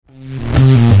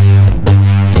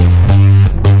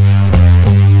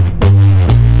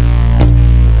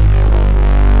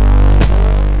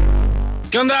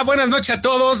Hola, buenas noches a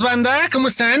todos, banda. ¿Cómo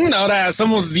están? Ahora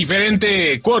somos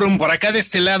diferente quórum por acá de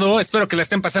este lado. Espero que la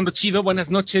estén pasando chido.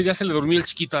 Buenas noches. Ya se le durmió el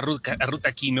chiquito a Ruth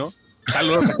Aquino.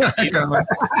 Saludos.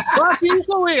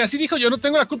 Así dijo, yo no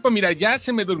tengo la culpa. Mira, ya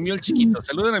se me durmió el chiquito.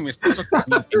 Saluden a mi esposo.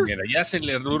 Ya se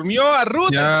le durmió a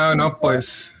Ruth. Ya, no,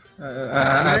 pues.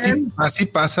 Así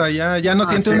pasa, ya no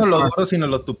siente uno lo duro, sino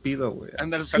lo tupido, güey.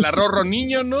 Anda, pues al arrorro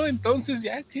niño, ¿no? Entonces,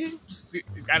 ya, ¿qué? Pues,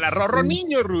 al arrorro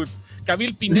niño, Ruth.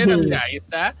 Cabil Pineda, mira, ahí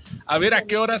está. A ver a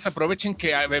qué horas aprovechen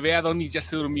que a bebé Adonis ya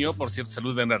se durmió. Por cierto,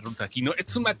 saluden a Ruth Aquino.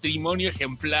 Es un matrimonio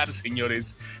ejemplar,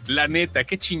 señores. La neta,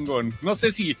 qué chingón. No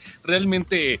sé si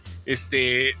realmente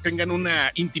tengan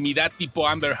una intimidad tipo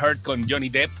Amber Heard con Johnny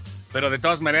Depp, pero de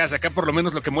todas maneras, acá por lo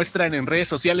menos lo que muestran en redes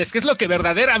sociales, que es lo que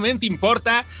verdaderamente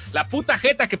importa, la puta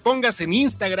jeta que pongas en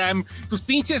Instagram, tus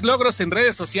pinches logros en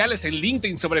redes sociales, en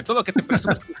LinkedIn, sobre todo que te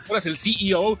presumes que fueras el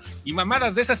CEO y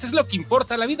mamadas de esas, es lo que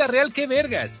importa. La vida real, qué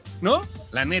vergas, ¿no?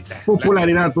 La neta.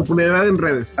 Popularidad en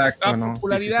redes. Exacto, ¿no?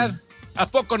 Popularidad. Sí. ¿A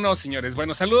poco no, señores?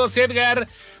 Bueno, saludos, Edgar.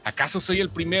 ¿Acaso soy el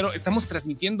primero? ¿Estamos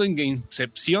transmitiendo en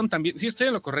Gamecepción también? ¿Sí estoy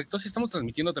en lo correcto? ¿Sí estamos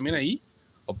transmitiendo también ahí?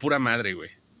 ¿O pura madre, güey?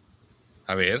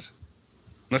 A ver.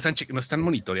 ¿No están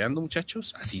monitoreando,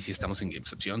 muchachos? Sí, estamos en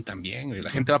Gamecepción también. La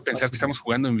gente va a pensar que estamos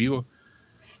jugando en vivo.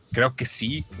 Creo que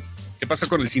sí. ¿Qué pasó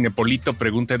con el Cinepolito?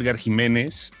 Pregunta Edgar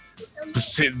Jiménez.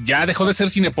 Pues ya dejó de ser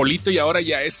Cinepolito y ahora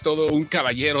ya es todo un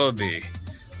caballero de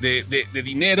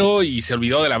dinero y se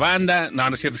olvidó de la banda. No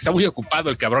es cierto, está muy ocupado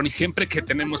el cabrón y siempre que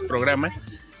tenemos programa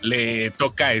le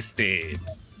toca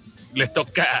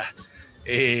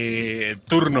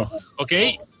turno, ¿ok?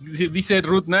 Dice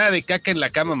Ruth, nada de caca en la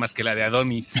cama más que la de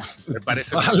Adonis. Me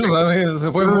parece.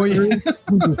 Se fue muy bien.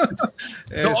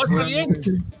 No, está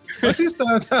bien. Así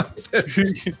está.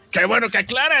 Qué bueno que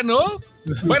aclara, ¿no?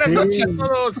 Buenas noches a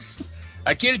todos.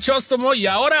 Aquí el Chóstomo y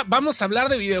ahora vamos a hablar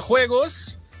de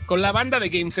videojuegos con la banda de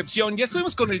Gamecepción. Ya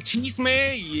estuvimos con el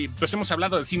chisme y pues hemos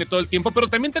hablado de cine todo el tiempo, pero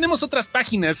también tenemos otras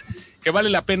páginas que vale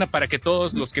la pena para que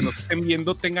todos los que nos estén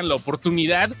viendo tengan la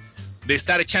oportunidad de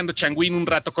estar echando changuín un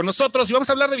rato con nosotros. Y vamos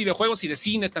a hablar de videojuegos y de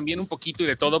cine también un poquito y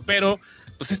de todo, pero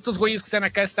pues estos güeyes que están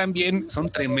acá están bien, son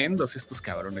tremendos estos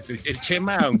cabrones. El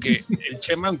Chema, aunque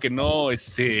no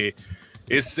es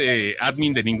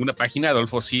admin de ninguna página,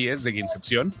 Adolfo sí es de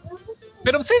Gamecepción.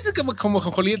 Pero pues es como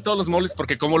jolí en todos los moles,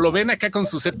 porque como lo ven acá con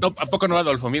su setup, ¿a poco no,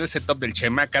 Adolfo? Mira el setup del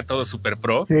Chema, acá todo super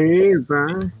pro. Sí, está.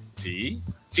 Sí.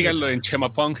 Síganlo en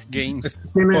Chemapunk Games.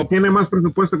 Tiene más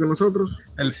presupuesto que nosotros.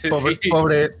 El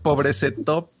pobre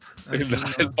setup.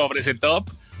 El pobre setup.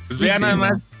 Pues vean nada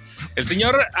más. El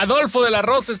señor Adolfo de la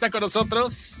Rosa está con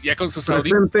nosotros, ya con sus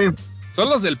audífonos. ¿Son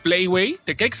los del Play, güey?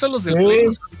 ¿Te cae que son los del Play?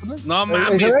 No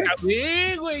mames,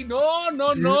 güey. No.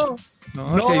 No,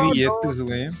 si hay billetes,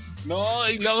 güey. No,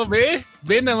 y luego ve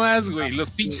nada más, güey.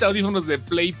 Los pinches audífonos de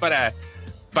Play para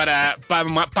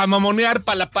mamonear,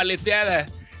 para la paleteada.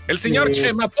 El señor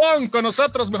Chemapón con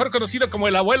nosotros, mejor conocido como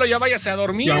el abuelo, ya váyase a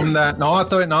dormir. ¿Qué onda? No,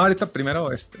 todavía no, ahorita primero,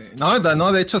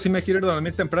 no, de hecho sí me quiero ir a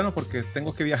dormir temprano porque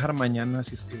tengo que viajar mañana,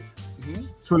 así es que...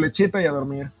 Su lechita y a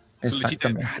dormir.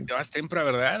 Exactamente. Te vas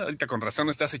temprano, ¿verdad? Ahorita con razón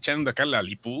estás echando acá la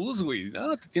lipus, güey.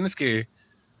 No, te tienes que...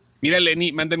 Mira,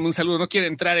 Lenny, mándenme un saludo, no quiere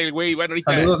entrar el güey. Bueno,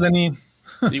 ahorita... Saludos, Lenny.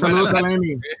 Saludos a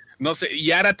Lenny. No sé,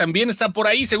 y Ara también está por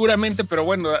ahí seguramente, pero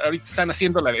bueno, ahorita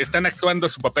están actuando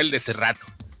su papel de ese rato.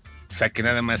 O sea, que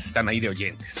nada más están ahí de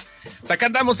oyentes. O sea, acá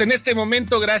andamos en este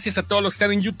momento, gracias a todos los que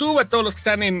están en YouTube, a todos los que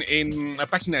están en la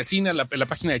página de cine, en la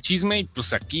página de chisme, y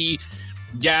pues aquí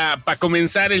ya para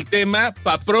comenzar el tema,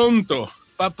 pa' pronto,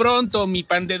 mi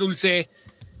pan de dulce.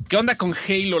 ¿Qué onda con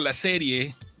Halo, la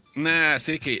serie? Una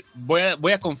serie que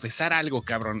voy a confesar algo,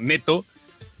 cabrón, neto.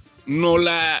 No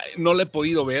la he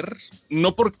podido ver,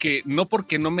 no porque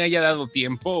no me haya dado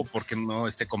tiempo o porque no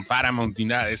esté con Paramount ni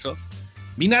nada de eso.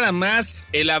 Vi nada más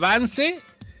el avance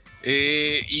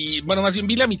y bueno, más bien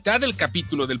vi la mitad del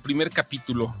primer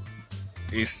capítulo.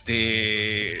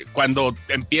 Cuando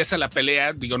empieza la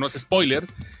pelea, digo, no es spoiler,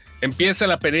 empieza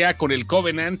la pelea con el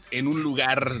Covenant en un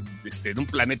lugar de un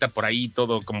planeta por ahí,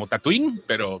 todo como Tatooine,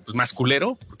 pero pues más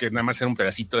culero, porque nada más era un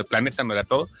pedacito de planeta, no era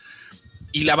todo.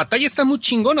 Y la batalla está muy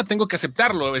chingona, tengo que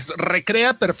aceptarlo.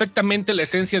 Recrea perfectamente la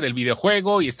esencia del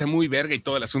videojuego y está muy verga y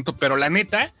todo el asunto, pero la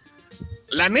neta,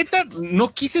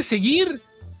 no quise seguir.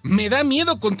 Me da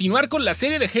miedo continuar con la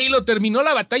serie de Halo. Terminó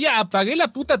la batalla, apagué la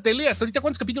puta tele. ¿Hasta ahorita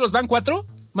cuántos capítulos van? ¿4?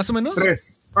 ¿Más o menos?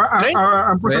 3.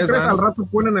 Han puesto 3, al rato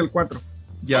ponen el 4.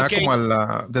 Ya okay. Como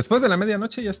después de la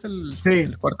medianoche ya está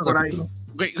el cuarto capítulo.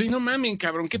 Güey, no mamen,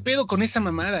 cabrón. ¿Qué pedo con esa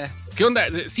mamada? ¿Qué onda?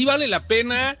 ¿Sí vale la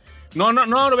pena? No,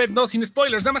 sin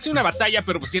spoilers. Nada más hay una batalla,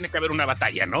 pero pues tiene que haber una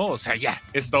batalla, ¿no? O sea, ya,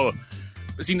 es todo.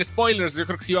 Sin spoilers, yo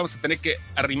creo que sí vamos a tener que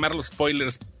arrimar los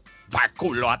spoilers pa'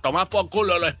 culo, a tomar por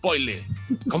culo lo spoile.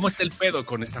 ¿Cómo es el pedo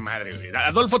con esta madre, güey?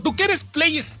 Adolfo, tú que eres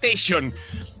PlayStation,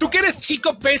 tú que eres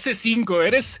chico PS5,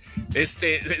 eres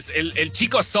el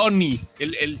chico Sony,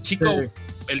 el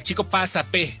chico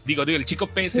PASAP, digo, el chico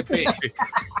PSP.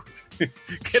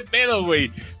 ¿Qué pedo,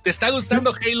 güey? ¿Te está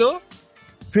gustando Halo?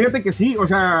 Fíjate que sí, o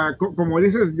sea, como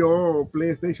dices, yo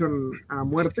PlayStation a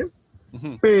muerte.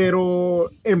 Pero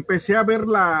empecé a ver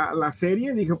la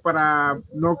serie, dije, para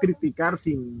no criticar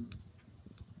sin...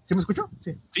 ¿Sí me escuchó?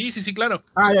 Sí, claro.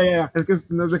 Ya. Es que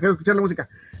nos dejé de escuchar la música.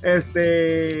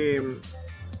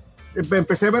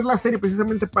 Empecé a ver la serie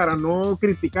precisamente para no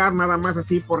criticar nada más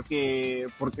así porque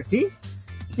sí.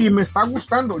 Y me está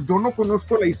gustando. Yo no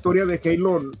conozco la historia de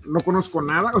Halo, no conozco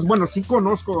nada. Bueno, sí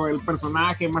conozco el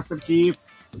personaje, Master Chief,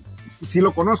 sí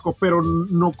lo conozco, pero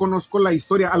no conozco la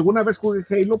historia. Alguna vez jugué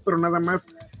Halo, pero nada más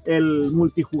el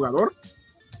multijugador.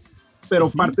 Pero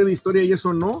parte de historia y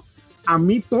eso no. A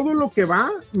mí todo lo que va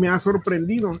me ha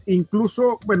sorprendido.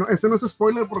 Incluso, bueno, no es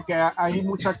spoiler porque hay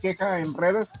mucha queja en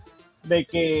redes de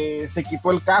que se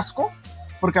quitó el casco,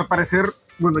 porque al parecer,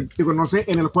 bueno, digo, no sé,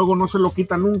 en el juego no se lo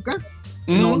quita nunca.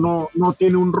 No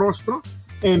tiene un rostro.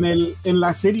 En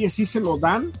la serie sí se lo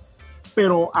dan,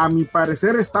 pero a mi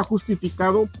parecer está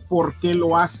justificado por qué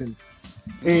lo hacen.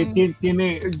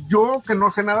 Yo que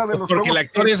no sé nada de los porque juegos, el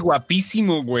actor es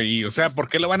guapísimo, güey. O sea, ¿por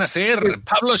qué lo van a hacer?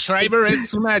 Pablo Schreiber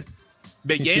es una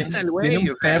belleza, el güey.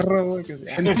 Tiene un perro, güey.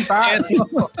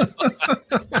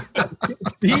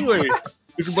 Sí, güey.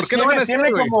 ¿Por qué lo van a hacer,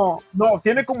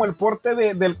 tiene como el porte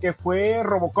del que fue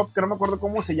Robocop, que no me acuerdo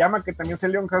cómo se llama, que también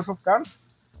salió en House of Cards.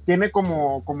 Tiene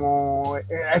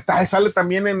sale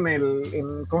también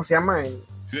en ¿cómo se llama?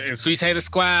 En Suicide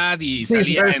Squad y sí,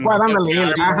 salía Suicide Squad, ándale.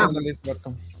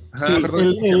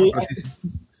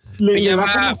 Le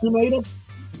da como un aire.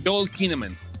 Joel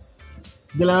Kinnaman.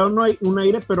 Le da un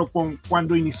aire, pero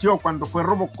cuando inició, cuando fue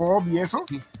Robocop y eso,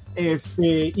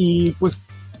 y pues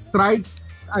trae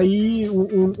ahí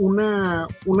una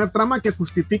trama que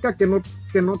justifica que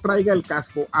no traiga el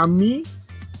casco. A mí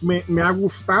me ha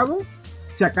gustado.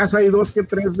 Si acaso hay 2 que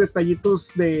 3 detallitos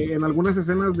en algunas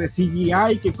escenas de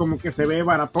CGI que como que se ve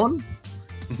baratón,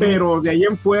 pero de ahí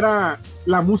en fuera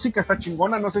la música está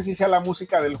chingona. No sé si sea la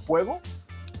música del juego.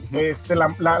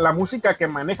 La música que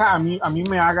maneja a mí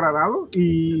me ha agradado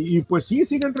y pues sí,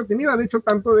 sigue entretenida. De hecho,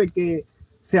 tanto de que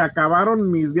se acabaron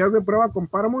mis días de prueba con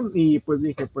Paramount y pues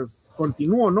dije, pues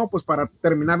continúo, ¿no? Pues para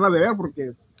terminarla de ver,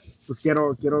 porque pues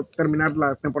quiero terminar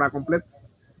la temporada completa.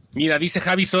 Mira, dice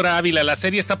Javi Sora Ávila, la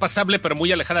serie está pasable pero muy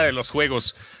alejada de los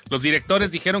juegos. Los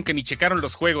directores dijeron que ni checaron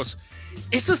los juegos.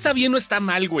 ¿Eso está bien o está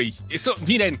mal, güey? Eso,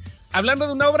 miren, hablando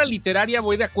de una obra literaria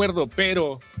voy de acuerdo,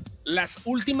 pero las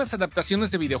últimas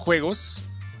adaptaciones de videojuegos,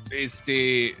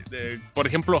 por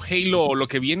ejemplo, Halo o lo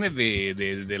que viene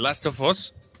de The Last of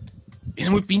Us, es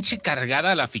muy pinche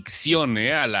cargada a la ficción,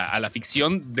 a la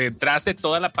ficción detrás de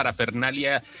toda la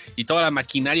parafernalia y toda la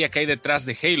maquinaria que hay detrás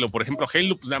de Halo. Por ejemplo,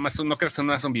 Halo, pues nada más no crees que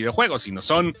no son videojuegos, sino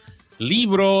son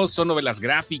libros, son novelas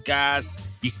gráficas,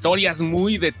 historias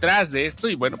muy detrás de esto.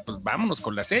 Y bueno, pues vámonos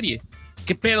con la serie.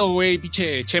 ¿Qué pedo, güey,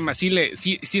 pinche Chema?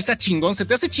 Sí está chingón. ¿Se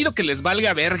te hace chido que les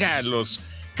valga verga a los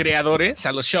creadores,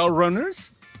 a los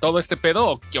showrunners, todo este pedo?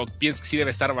 ¿O piensas que sí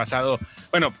debe estar basado?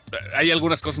 Bueno, hay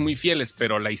algunas cosas muy fieles,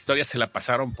 pero la historia se la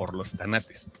pasaron por los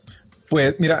tanates.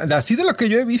 Pues mira, así de lo que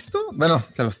yo he visto, bueno,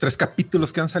 de los 3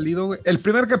 capítulos que han salido, güey, el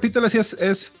primer capítulo así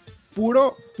es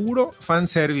puro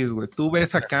fanservice, güey. Tú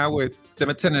ves acá, güey, te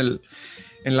metes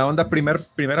en la onda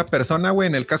primera persona, güey,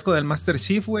 en el casco del Master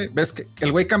Chief, güey. Ves que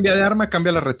el güey cambia de arma,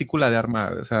 cambia la retícula de arma.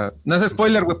 O sea, no es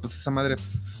spoiler, güey, pues esa madre,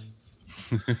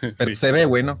 pero sí. Se ve,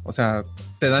 güey, ¿no? O sea,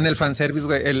 te dan el fanservice,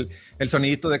 güey, el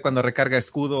sonidito de cuando recarga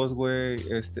escudos, güey.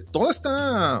 Todo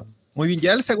está muy bien.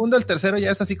 Ya el segundo, el tercero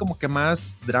ya es así como que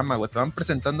más drama, güey. Te van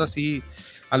presentando así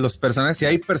a los personajes. Y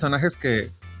hay personajes que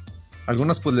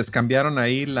algunos pues les cambiaron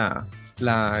ahí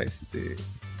ay,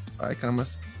 caramba.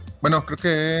 Bueno, creo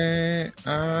que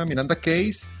a Miranda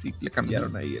Case sí le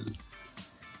cambiaron ahí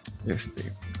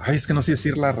ay, es que no sé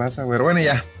decir la raza, güey. Bueno,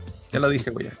 ya lo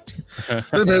dije, güey.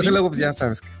 Pero luego pues ya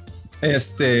sabes que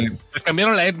les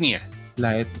cambiaron la etnia.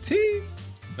 Sí.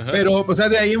 Ajá. Pero, o sea,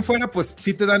 de ahí en fuera, pues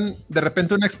sí te dan de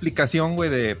repente una explicación, güey,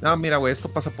 de mira, güey,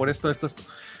 esto pasa por esto.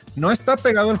 No está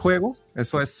pegado al juego,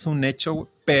 eso es un hecho, güey,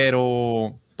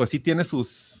 pero pues sí tiene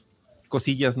sus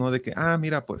cosillas, ¿no? De que,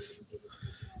 mira, pues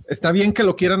está bien que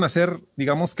lo quieran hacer,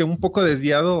 digamos que un poco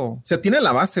desviado. O sea, tiene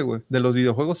la base, güey, de los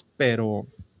videojuegos, pero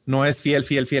no es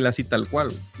fiel así tal cual,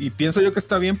 güey. Y pienso yo que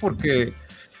está bien porque,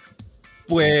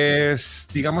 pues,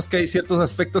 digamos que hay ciertos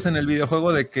aspectos en el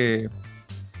videojuego de que,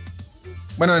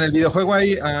 bueno, en el videojuego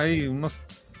hay unos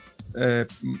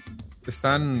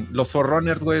están los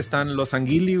Forerunners, güey, están los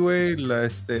Anguili, güey,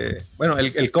 bueno,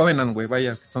 el Covenant, güey,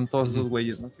 vaya, son todos esos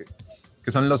güeyes, ¿no?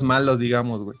 Que son los malos,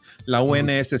 digamos, güey. La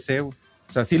UNSC, güey.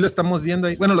 O sea, sí lo estamos viendo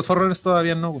ahí. Bueno, los Forerunners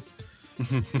todavía no, güey.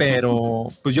 Pero,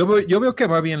 pues yo veo que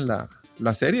va bien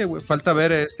la serie, güey. Falta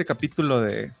ver este capítulo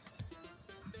de...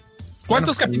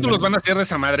 ¿Cuántos capítulos van a ser de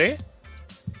esa madre?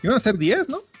 Iban a ser 10,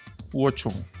 ¿no? U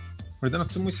 8. Ahorita no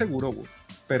estoy muy seguro, güey.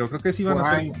 Pero creo que sí van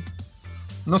a ser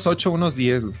unos 8, unos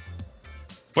 10, güey.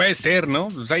 Puede ser, ¿no?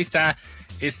 Pues ahí está.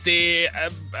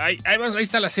 Ahí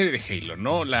está la serie de Halo,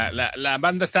 ¿no? La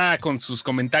banda está con sus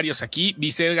comentarios aquí.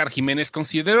 Dice Edgar Jiménez,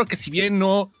 considero que si bien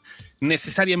no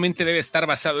necesariamente debe estar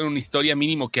basado en una historia,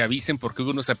 mínimo que avisen porque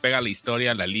uno se pega a la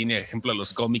historia, a la línea, ejemplo, a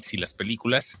los cómics y las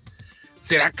películas.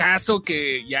 ¿Será acaso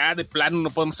que ya de plano no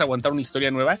podemos aguantar una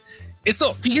historia nueva?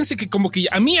 Eso, fíjense que como que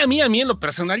a mí en lo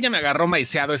personal ya me agarró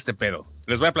maiceado este pedo.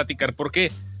 Les voy a platicar por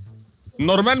qué.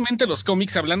 Normalmente los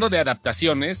cómics, hablando de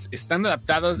adaptaciones, están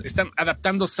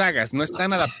adaptando sagas, no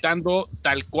están adaptando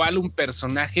tal cual un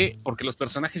personaje, porque los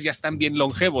personajes ya están bien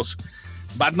longevos.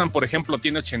 Batman, por ejemplo,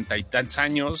 tiene 80 y tantos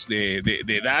años de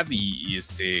edad y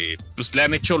pues le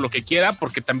han hecho lo que quiera,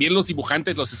 porque también los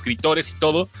dibujantes, los escritores y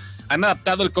todo han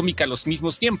adaptado el cómic a los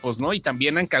mismos tiempos, ¿no? Y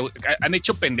también han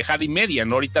hecho pendejada y media,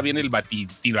 ¿no? Ahorita viene el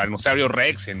Tiranosaurio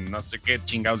Rex en no sé qué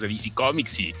chingados de DC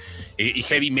Comics y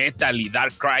Heavy Metal y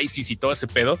Dark Crisis y todo ese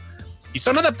pedo. Y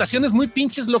son adaptaciones muy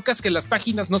pinches locas que las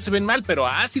páginas no se ven mal, pero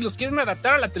si los quieren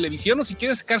adaptar a la televisión o si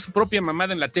quieren sacar su propia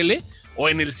mamada en la tele o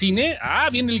en el cine,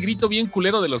 viene el grito bien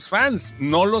culero de los fans.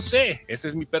 No lo sé, esa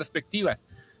es mi perspectiva.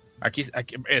 Aquí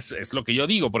es lo que yo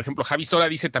digo. Por ejemplo, Javi Sora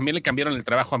dice, también le cambiaron el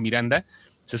trabajo a Miranda.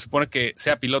 Se supone que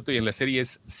sea piloto y en la serie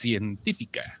es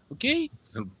científica, ¿ok?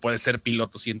 Puede ser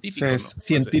piloto científico. O sea, es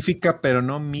científica, pero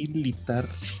no militar.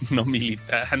 No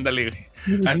militar, ándale.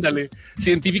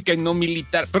 Científica y no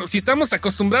militar. Pero si estamos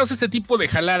acostumbrados a este tipo de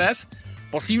jaladas,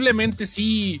 posiblemente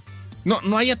sí,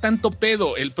 no haya tanto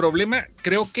pedo. El problema,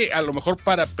 creo que a lo mejor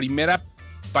para primer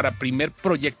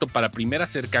proyecto, para primer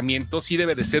acercamiento, sí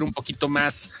debe de ser un poquito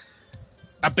más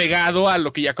apegado a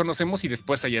lo que ya conocemos y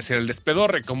después allá hacer el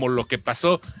despedorre, como lo que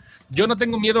pasó. Yo no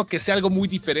tengo miedo a que sea algo muy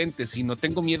diferente, sino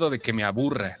tengo miedo de que me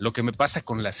aburra, lo que me pasa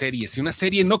con la serie. Si una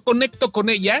serie no conecto con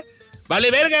ella,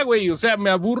 vale verga, güey. O sea, me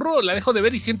aburro, la dejo de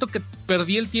ver y siento que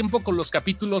perdí el tiempo con los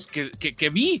capítulos que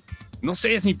vi. No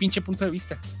sé, es mi pinche punto de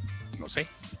vista. No sé.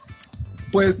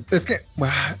 Pues es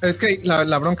que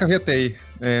la bronca, fíjate,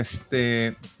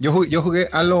 yo jugué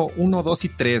Halo 1, 2 y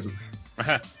 3, güey.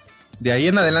 Ajá. De ahí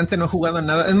en adelante no he jugado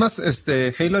nada. Es más,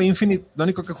 Halo Infinite, lo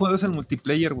único que he jugado es el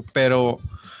multiplayer, güey. Pero,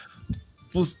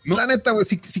 pues, no. La neta, güey,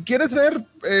 si quieres ver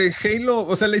Halo,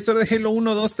 o sea, la historia de Halo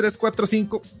 1, 2, 3, 4,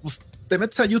 5, pues te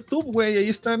metes a YouTube, güey. Ahí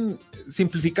están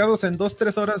simplificados en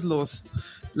 2-3 horas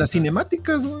las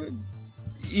cinemáticas, güey.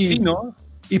 Sí, ¿no?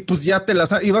 Y pues ya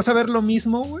y vas a ver lo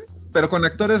mismo, güey, pero con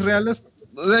actores reales.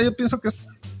 O sea, yo pienso que es...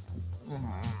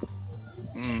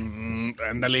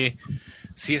 Ándale.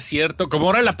 Sí, es cierto. Como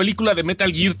ahora la película de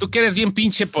Metal Gear, tú que eres bien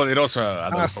pinche poderoso,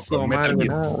 Adolfo.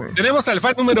 Tenemos al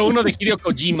fan número 1 de Hideo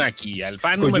Kojima aquí, al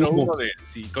fan número 1 de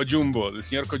Kojumbo, del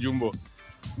señor Kojumbo.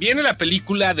 Viene la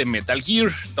película de Metal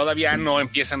Gear, todavía no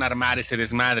empiezan a armar ese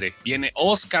desmadre. Viene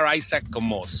Oscar Isaac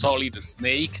como Solid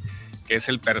Snake, que es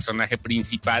el personaje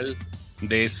principal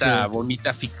de esta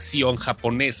bonita ficción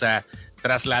japonesa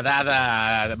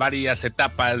trasladada a varias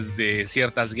etapas de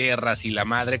ciertas guerras y la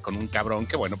madre con un cabrón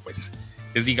que, bueno, pues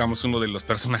es, digamos, uno de los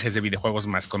personajes de videojuegos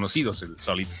más conocidos, el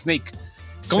Solid Snake.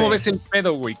 ¿Cómo ves el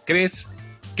pedo, güey? ¿Crees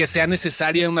que sea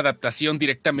necesaria una adaptación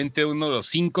directamente de uno de los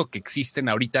 5 que existen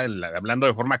ahorita, hablando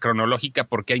de forma cronológica,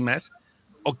 porque hay más?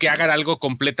 ¿O que hagan algo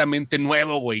completamente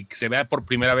nuevo, güey? Que se vea por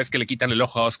primera vez que le quitan el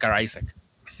ojo a Oscar Isaac.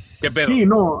 ¿Qué pedo? Sí,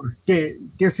 no, que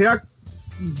sea...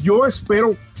 Yo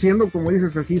espero, siendo como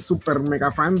dices así, súper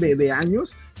mega fan de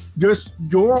años, yo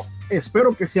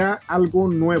espero que sea algo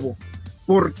nuevo,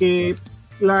 porque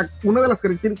una de las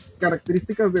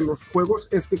características de los juegos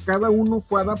es que cada uno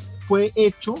fue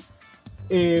hecho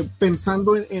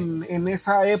pensando en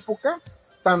esa época,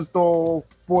 tanto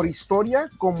por historia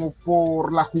como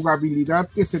por la jugabilidad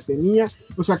que se tenía.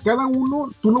 O sea, cada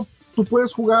uno, tú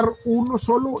puedes jugar uno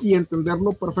solo y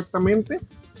entenderlo perfectamente.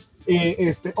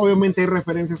 Obviamente hay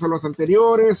referencias a los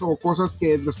anteriores o cosas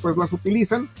que después las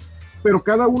utilizan, pero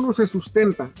cada uno se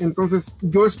sustenta. Entonces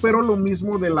yo espero lo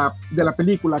mismo de la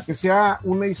película, que sea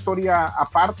una historia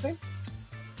aparte.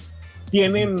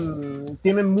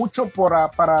 Tienen mucho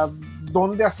para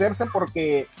dónde hacerse,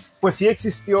 porque pues sí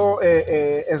existió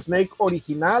Snake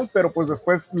original, pero pues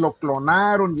después lo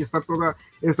clonaron y está toda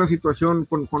esta situación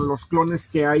con los clones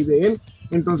que hay de él.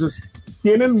 Entonces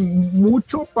tienen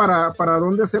mucho para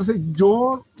dónde hacerse.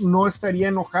 Yo no estaría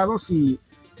enojado si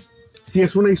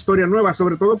es una historia nueva,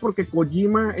 sobre todo porque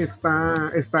Kojima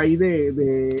está ahí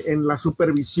en la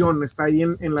supervisión, está ahí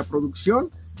en la producción,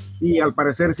 y al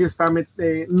parecer sí está,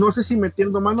 no sé si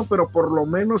metiendo mano, pero por lo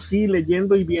menos sí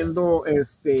leyendo y viendo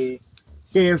qué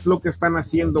es lo que están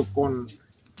haciendo con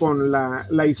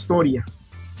la historia.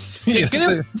 Sí,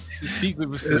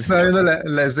 estaba viendo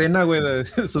la escena, güey,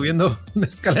 subiendo una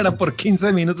escalera por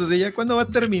 15 minutos. Y ya, ¿cuándo va a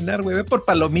terminar, güey? Ve por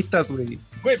palomitas, güey.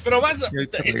 Güey, pero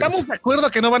estamos de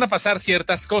acuerdo que no van a pasar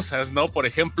ciertas cosas, ¿no? Por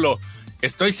ejemplo,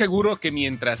 estoy seguro que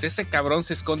mientras ese cabrón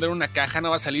se esconde en una caja,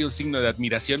 no va a salir un signo de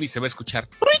admiración y se va a escuchar,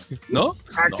 ¿no?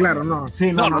 No, claro, no.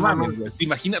 Sí, no. ¿Te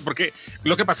imaginas? Porque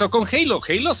lo que pasó con Halo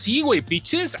sí, güey,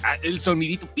 pitches, el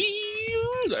sonidito,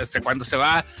 hasta cuando se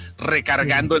va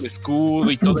recargando el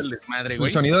escudo y todo el desmadre, güey.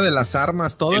 El sonido de las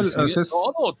armas, todo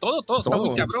todo está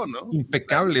muy cabrón, ¿no?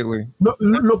 Impecable, güey.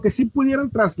 Lo que sí pudieran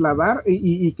trasladar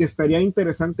y que estaría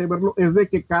interesante verlo es de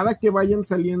que cada que vayan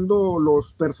saliendo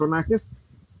los personajes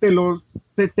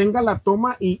te tenga la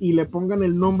toma y le pongan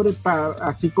el nombre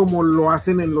así como lo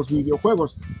hacen en los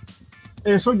videojuegos.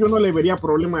 Eso yo no le vería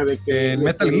problema de que en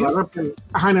Metal Gear.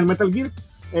 En el Metal Gear.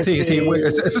 Sí, güey,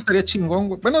 eso estaría chingón,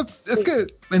 güey. Bueno, es que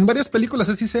en varias películas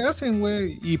así se hacen,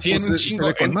 güey. Y pues un chingo.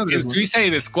 En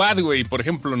Suicide Squad, güey, por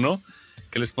ejemplo, ¿no?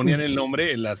 Que les ponían el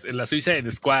nombre en la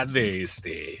Suicide Squad de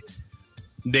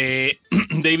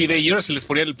David Ayer, se les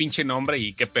ponía el pinche nombre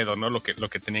y qué pedo, ¿no? Lo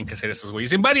que tenían que hacer esos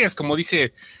güeyes. En varias, como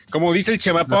dice el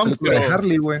Chemapong. La de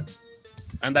Harley, güey.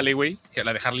 Ándale, güey, que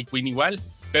la de Harley Quinn igual.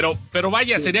 Pero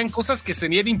vaya, sí. Serían cosas que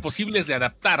serían imposibles de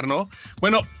adaptar, ¿no?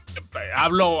 Bueno,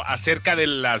 hablo acerca de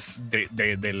las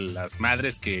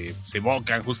madres que se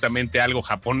evocan justamente algo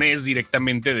japonés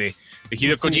directamente de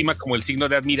Hideo Kojima, como el signo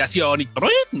de admiración y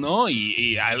 ¿no?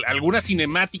 Y algunas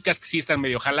cinemáticas que sí están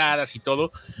medio jaladas y todo,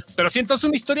 pero siento es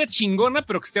una historia chingona,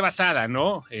 pero que esté basada,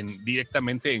 ¿no?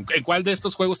 Directamente en cuál de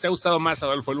estos juegos te ha gustado más,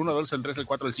 Adolfo, el 1, 2, el 3, el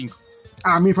 4, el 5.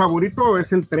 Mi favorito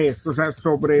es el 3, o sea,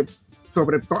 sobre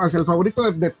todo, o sea, el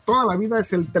favorito de toda la vida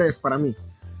es el 3 para mí.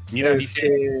 Mira, dice...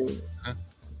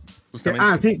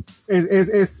 justamente. Sí,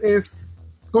 es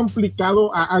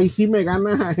complicado, ahí sí me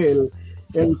gana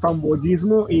el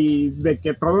fanboyismo y de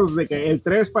que el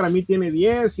 3 para mí tiene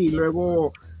 10 y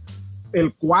luego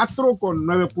el 4 con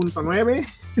 9.9,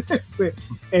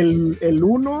 el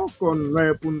 1 con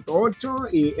 9.8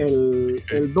 y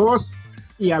el 2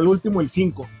 y al último el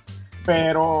 5.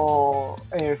 Pero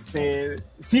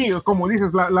sí, como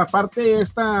dices, la parte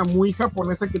esta muy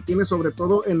japonesa que tiene sobre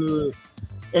todo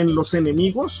en los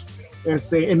enemigos,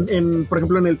 por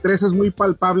ejemplo en el 3 es muy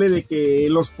palpable de que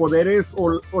los poderes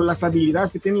o las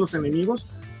habilidades que tienen los enemigos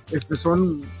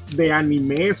son de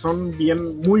anime, son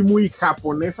muy muy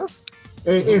japonesas.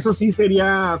 Eso sí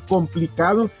sería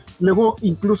complicado. Luego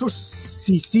incluso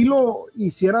si lo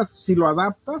hicieras, si lo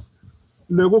adaptas,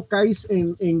 luego caes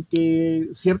en que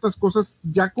ciertas cosas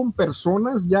ya con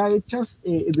personas ya hechas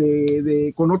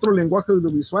con otro lenguaje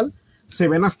audiovisual se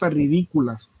ven hasta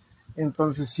ridículas.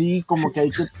 Entonces sí, como que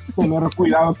hay que tener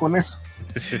cuidado con eso.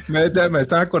 Me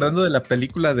estaba acordando de la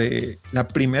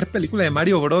primera película de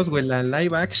Mario Bros, güey, la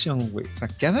live action, güey. O sea,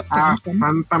 ¿qué adaptación?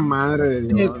 Santa madre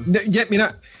de Dios.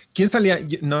 Mira, ¿quién salía?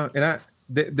 No, era...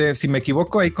 si me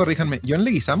equivoco, ahí corríjanme. ¿John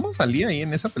Leguizamo salía ahí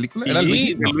en esa película? ¿Era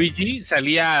Luigi? No. Luigi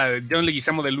salía, John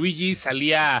Leguizamo de Luigi,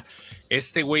 salía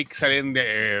este güey que salía en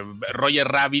Roger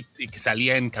Rabbit y que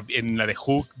salía en la de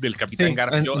Hook del Capitán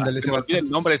Garfio. Me olvidé el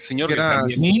nombre de ese señor que era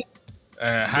Sneak.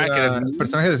 Ajá, que era el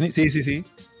personaje de Sneak. Sí.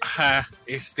 Ajá,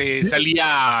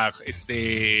 salía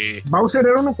Bowser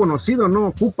era uno conocido,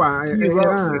 ¿no? Koopa.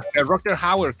 Era Roger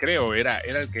Howard, creo, era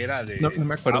el que era de... No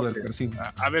me acuerdo del que sí.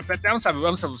 A ver, vamos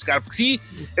a buscar. Sí,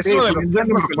 es uno de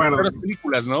las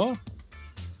películas, ¿no?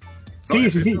 Sí.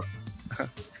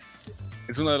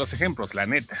 Es uno de los ejemplos, la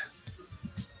neta.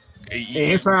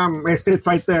 Esa Street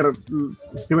Fighter, te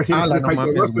iba a decir Street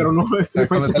Fighter 2, pero no.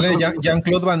 Cuando sale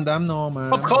Jean-Claude Van Damme, no, man.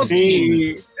 Bob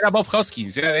Hoskins. Era Bob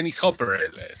Hoskins, era Dennis Hopper.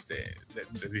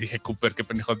 Dije Cooper, qué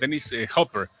pendejo. Dennis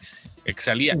Hopper, que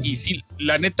salía. Y sí,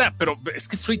 la neta, pero es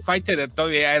que Street Fighter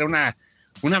todavía era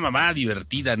una mamada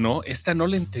divertida, ¿no? Esta no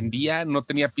la entendía, no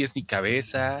tenía pies ni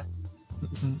cabeza.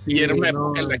 Sí, y era una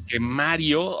época en la que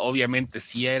Mario, obviamente,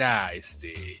 sí era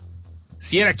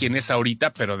quien es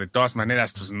ahorita, pero de todas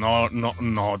maneras, pues no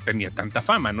tenía tanta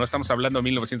fama, ¿no? Estamos hablando de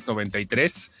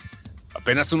 1993,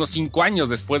 apenas unos 5 años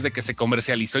después de que se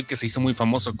comercializó y que se hizo muy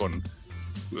famoso con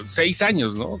 6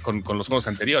 años, ¿no? Con los juegos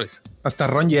anteriores. Hasta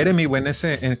Ron Jeremy, güey,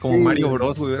 como sí. Mario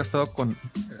Bros, güey, hubiera estado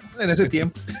en ese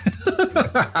tiempo.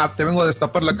 Te vengo a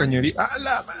destapar la cañería. ¡A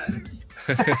la madre!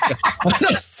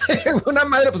 No sé, una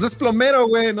madre, pues es plomero,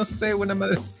 güey. No sé, una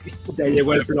madre sí. Ya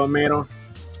llegó el plomero.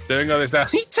 Te vengo de esta.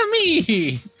 It's a me.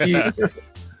 Y,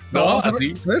 No, ¿sabes,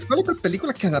 así. ¿sabes cuál otra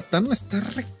película que adaptaron está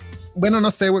bueno,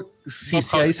 no sé, güey. Si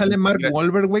ahí sale Mark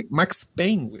Wahlberg, güey. Max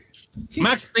Payne, güey.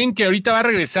 Max Payne, que ahorita va a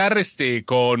regresar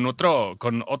con otro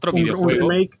videojuego.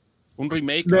 Un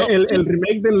remake. No, el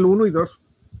remake del 1 y 2.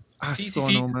 Ah, sí.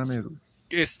 no mames, güey.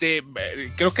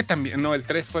 Creo que también, no, el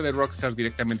 3 fue de Rockstar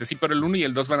directamente, sí, pero el 1 y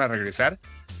el 2 van a regresar.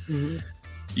 Uh-huh.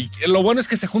 Y lo bueno es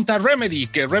que se junta Remedy,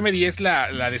 que Remedy es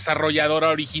la desarrolladora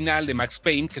original de Max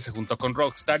Payne, que se juntó con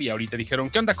Rockstar y ahorita dijeron,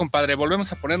 ¿qué onda, compadre?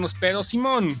 Volvemos a ponernos pedos,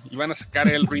 Simón, y van a sacar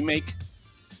el remake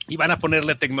y van a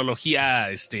ponerle tecnología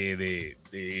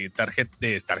de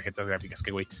tarjetas gráficas,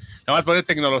 que güey. Van a poner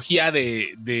tecnología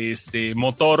de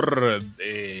motor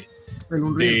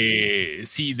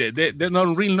no,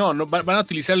 Unreal no, van a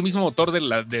utilizar el mismo motor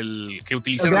del que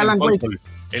utilizaron el de Alan Wake.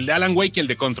 El de Alan Wake y el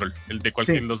de Control, el de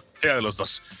cualquier de los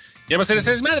dos. Ya va a ser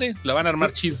ese desmadre, la van a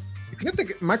armar chido. Fíjate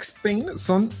que Max Payne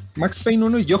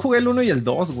 1 y yo jugué el 1 y el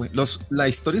 2, güey. La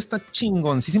historia está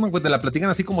chingoncísima, güey. Te la platican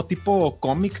así como tipo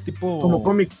cómic,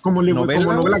 como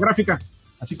novela gráfica.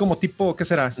 Así como tipo, ¿qué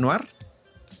será? ¿Noir?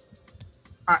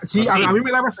 Ah, sí, a mí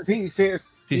me daba así. Sí,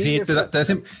 te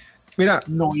hacen. Mira,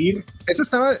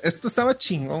 esto estaba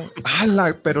chingón.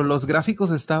 Pero los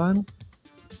gráficos estaban.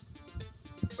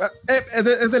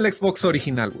 Es del Xbox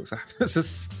original, güey. O sea,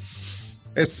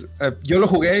 yo lo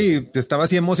jugué y estaba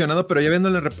así emocionado, pero ya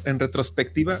viéndolo en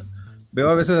retrospectiva, veo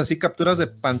a veces así capturas de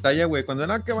pantalla, güey. Cuando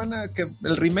que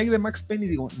el remake de Max Payne, y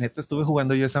digo, neta, estuve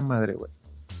jugando yo esa madre, güey.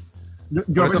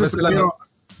 Yo a veces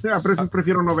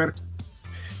prefiero no ver.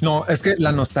 No, es que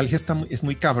la nostalgia es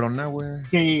muy cabrona, güey.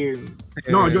 Sí.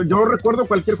 No, yo recuerdo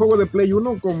cualquier juego de Play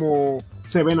 1 como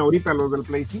se ven ahorita los del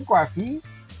Play 5, así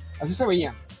se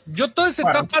veía. Yo toda esa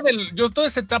etapa del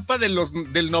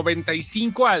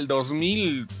 95 al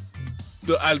 2000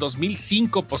 al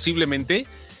 2005 posiblemente,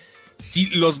 sí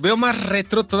los veo más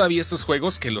retro todavía esos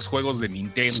juegos que los juegos de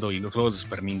Nintendo y los juegos de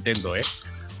Super Nintendo, ¿eh?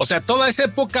 O sea, toda esa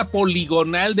época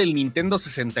poligonal del Nintendo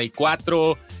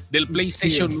 64, del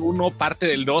PlayStation 1, parte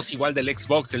del 2, igual del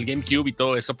Xbox, del GameCube y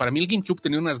todo eso. Para mí el GameCube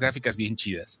tenía unas gráficas bien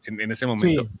chidas en ese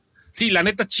momento. Sí, la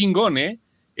neta chingón, ¿eh?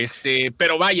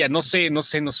 Pero vaya, no sé,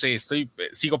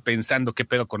 sigo pensando qué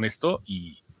pedo con esto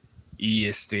y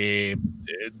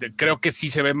creo que sí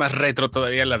se ve más retro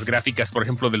todavía las gráficas, por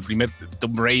ejemplo, del primer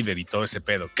Tomb Raider y todo ese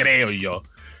pedo, creo yo.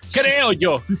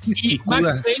 Y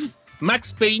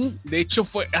Max Payne, de hecho,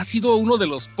 ha sido uno de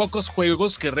los pocos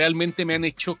juegos que realmente me han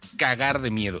hecho cagar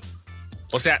de miedo.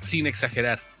 O sea, sin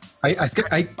exagerar. Es que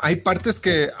hay partes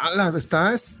que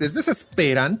es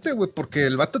desesperante, güey, porque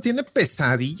el vato tiene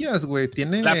pesadillas, güey.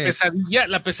 Tiene la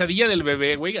pesadilla del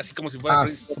bebé, güey, así como si fuera.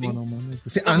 No mames.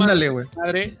 Sí, ándale, güey.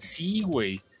 Madre, sí,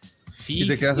 güey. Sí, y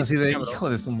te quedas así de hijo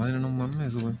de su madre, no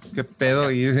mames, güey. Qué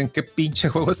pedo, y en qué pinche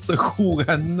juego estoy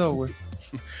jugando, güey.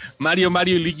 Mario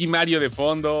y Luigi Mario de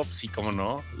fondo, sí, cómo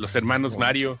no. Los hermanos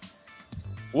Mario.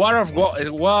 World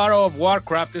of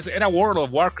Warcraft, era World of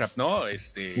Warcraft, ¿no?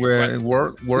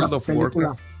 World of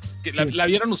Warcraft. ¿La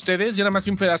vieron ustedes? Yo nada más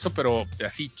vi un pedazo, pero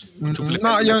así. No,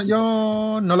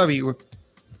 yo no la vi, güey.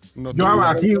 Yo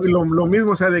así, lo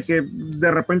mismo, o sea, de que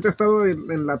de repente he estado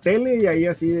en la tele y ahí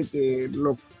así de que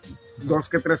dos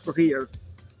que tres cosillas,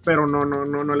 pero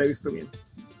no la he visto bien.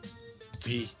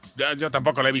 Sí, yo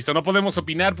tampoco la he visto. No podemos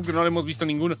opinar porque no la hemos visto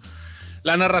ninguno.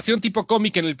 La narración tipo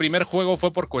cómic en el primer juego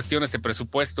fue por cuestiones de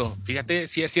presupuesto. Fíjate,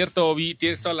 si es cierto, Obi,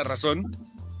 tienes toda la razón.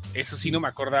 Eso sí no me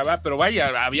acordaba, pero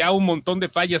vaya, había un montón de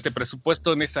fallas de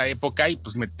presupuesto en esa época y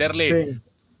pues meterle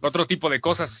otro tipo de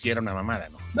cosas, pues sí era una mamada,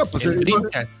 ¿no? No, pues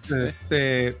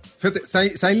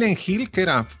fíjate, Silent Hill, que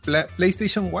era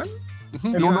PlayStation 1,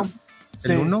 el 1.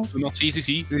 El 1. Sí.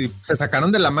 Se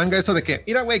sacaron de la manga eso de que,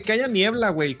 mira, güey, que haya niebla,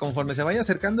 güey. Conforme se vaya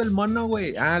acercando el mono,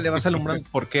 güey. Le vas a alumbrar.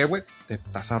 ¿Por qué, güey? Te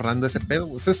estás ahorrando ese pedo,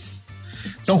 güey.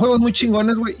 Son juegos muy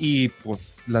chingones, güey. Y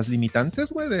pues las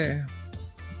limitantes, güey,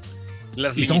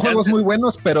 son juegos muy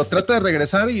buenos, pero trata de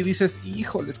regresar y dices,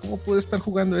 híjoles, ¿cómo pude estar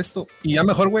jugando esto? Y ya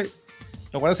mejor, güey,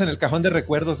 lo guardas en el cajón de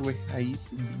recuerdos, güey. Ahí.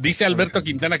 Dice Alberto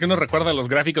Quintana que uno recuerda los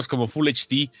gráficos como Full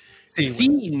HD.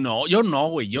 Sí, no, yo no,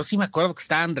 güey. Yo sí me acuerdo que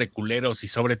estaban reculeros y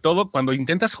sobre todo cuando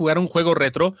intentas jugar un juego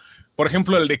retro, por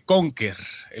ejemplo, el de Conker,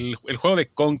 el juego de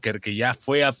Conker, que ya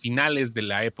fue a finales de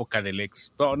la época del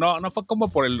Xbox. No fue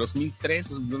como por el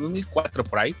 2003, 2004,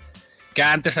 por ahí, que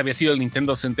antes había sido el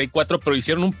Nintendo 64, pero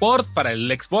hicieron un port para el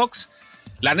Xbox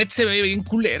La neta se ve bien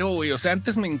culero, güey. O sea,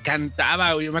 antes me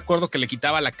encantaba, güey. Yo me acuerdo que le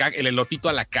quitaba la caca, el elotito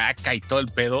a la caca y todo el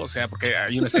pedo. O sea, porque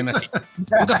hay una escena así.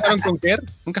 ¿Nunca jugaron Conker?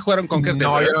 ¿Nunca jugaron Conker?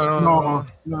 No.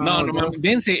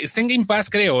 Dense, está en Game Pass,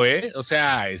 creo, ¿eh? O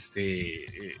sea,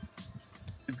 creo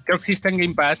que sí está en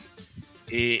Game Pass.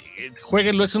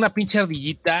 Jueguenlo, es una pinche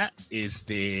ardillita,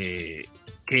 que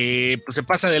pues se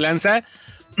pasa de lanza.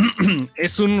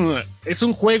 es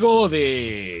un juego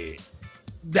de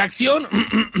acción.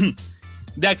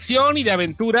 De acción y de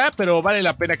aventura, pero vale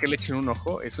la pena que le echen un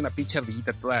ojo. Es una pinche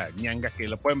ardillita toda ñanga que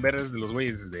lo pueden ver desde los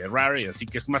güeyes de Rare, así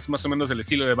que es más o menos del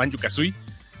estilo de Banjo-Kazooie.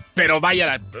 Pero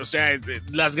vaya, o sea,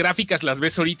 las gráficas las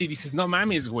ves ahorita y dices, no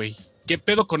mames, güey, ¿qué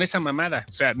pedo con esa mamada?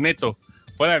 O sea, neto,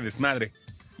 fuera de desmadre.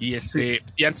 Y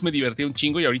y antes me divertía un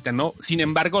chingo y ahorita no. Sin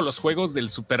embargo, los juegos del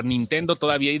Super Nintendo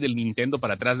todavía y del Nintendo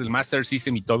para atrás, del Master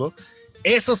System y todo,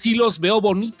 esos sí los veo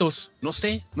bonitos. No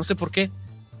sé por qué.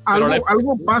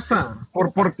 Algo pasa,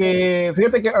 porque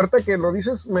fíjate que ahorita que lo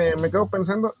dices me quedo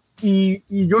pensando y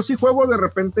yo sí juego de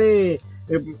repente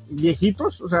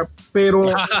viejitos, o sea, pero...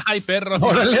 ¡Ay, perro!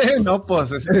 ¡Órale! No, pues,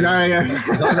 ya.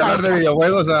 Vamos a hablar de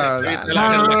videojuegos.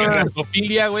 La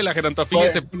gerontofilia, güey, la gerontofilia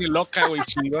se pone loca, güey,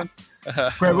 chingón.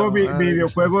 Juego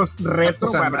videojuegos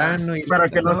retro para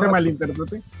que no se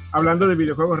malinterprete, hablando de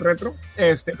videojuegos retro,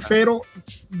 pero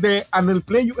en el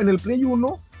Play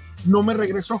 1 no me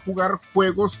regreso a jugar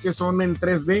juegos que son en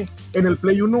 3D. En el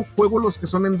Play 1 juego los que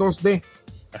son en 2D.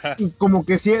 Ajá. Como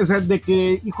que sí, o sea, de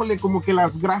que, híjole, como que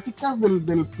las gráficas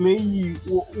del Play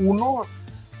 1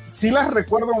 sí las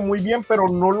recuerdo muy bien, pero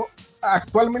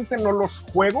actualmente no los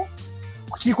juego.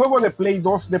 Sí juego de Play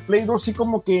 2. De Play 2 sí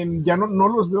como que ya no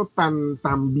los veo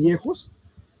tan viejos.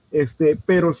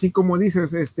 Pero sí, como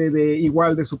dices,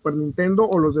 igual de Super Nintendo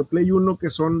o los de Play 1 que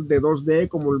son de 2D,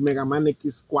 como el Mega Man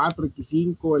X4,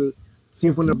 X5, el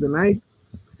Symphony of the Night,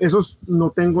 esos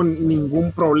no tengo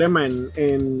ningún problema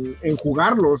en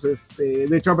jugarlos.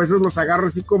 De hecho, a veces los agarro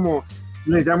así como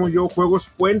les llamo yo juegos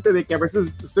puente, de que a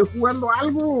veces estoy jugando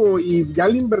algo y ya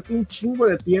le invertí un chingo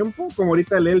de tiempo, como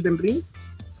ahorita el Elden Ring,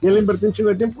 ya le invertí un chingo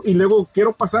de tiempo y luego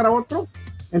quiero pasar a otro,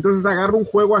 entonces agarro un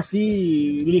juego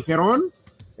así ligerón,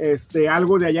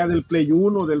 algo de allá del Play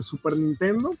 1, del Super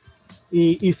Nintendo,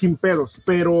 y sin pedos,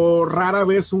 pero rara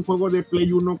vez un juego de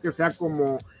Play 1 que sea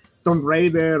como Tomb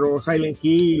Raider o Silent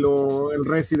Hill o el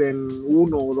Resident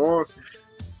 1 o 2.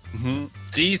 Uh-huh.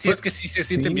 Sí, pues, es que sí se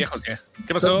sienten viejos ya.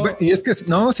 ¿Qué pasó? Y es que,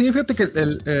 no, sí, fíjate que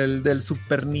el del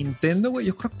Super Nintendo, güey,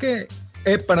 yo creo que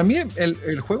para mí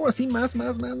el juego así más,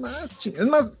 es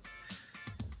más,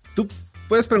 tú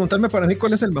puedes preguntarme para mí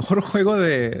cuál es el mejor juego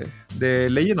de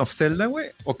Legend of Zelda, güey,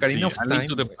 Ocarina of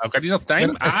Time. Ocarina of Time.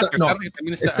 Bueno,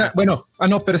 también está. Bueno,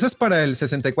 no, pero ese es para el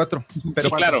 64. Pero,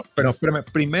 sí, claro. Pero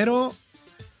primero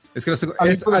es que es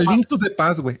A Link to the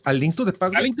Past, güey. A Link to the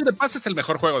Past. A Link to the Past es el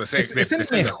mejor juego de Zelda. Es el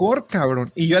mejor,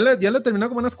 cabrón. Y yo ya lo he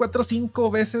terminado como unas 4 o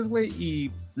 5 veces, güey. Y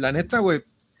la neta, güey.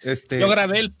 Yo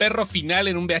grabé el perro final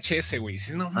en un VHS, güey.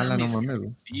 No mames, güey.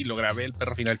 Y lo grabé el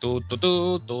perro final. Tú,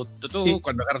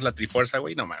 cuando agarras la Trifuerza,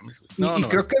 güey. No mames, güey. Y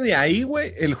creo que de ahí,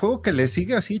 güey, el juego que le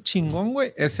sigue así chingón,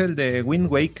 güey, es el de Wind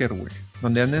Waker, güey.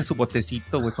 Donde anda en su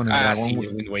botecito, güey, con el dragón. Sí, güey.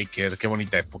 Wind Waker, qué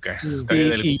bonita época.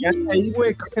 Y ya de ahí,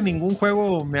 güey, creo que ningún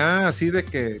juego me ha así de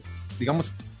que,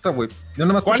 digamos, güey. Yo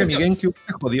nomás porque mi GameCube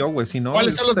me jodió, güey. Si no,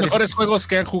 ¿cuáles son los mejores juegos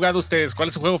que han jugado ustedes? ¿Cuál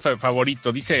es su juego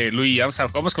favorito? Dice Luis,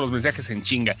 vamos con los mensajes en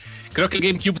chinga. Creo que el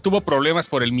GameCube tuvo problemas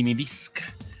por el minidisc.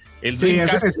 El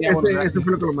Dreamcast ese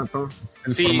fue lo que lo mató.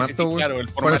 El formato, sí, claro.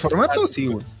 ¿Por el formato? Sí,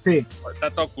 güey. Sí.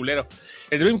 Está todo culero.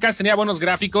 El Dreamcast tenía buenos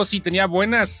gráficos y tenía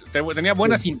buenas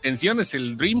intenciones.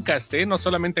 El Dreamcast, no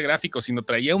solamente gráficos, sino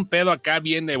traía un pedo acá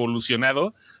bien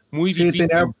evolucionado, muy difícil.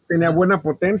 Tenía buena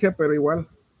potencia, pero igual.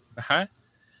 Ajá.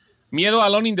 Miedo a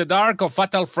Alone in the Dark o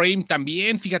Fatal Frame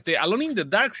también, fíjate, Alone in the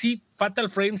Dark sí,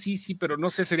 Fatal Frame sí, pero no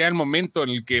sé, sería el momento en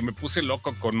el que me puse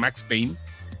loco con Max Payne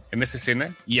en esa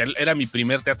escena y era mi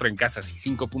primer teatro en casa, así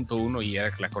 5.1 y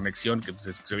era la conexión que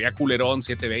pues, se veía culerón,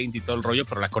 720 y todo el rollo,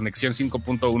 pero la conexión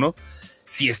 5.1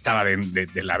 sí estaba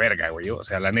de la verga, güey, o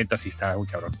sea, la neta sí estaba muy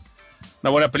cabrón.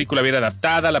 Una buena película bien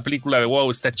adaptada, la película de WoW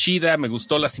está chida, me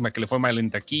gustó, lástima que le fue mal en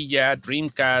taquilla,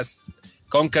 Dreamcast...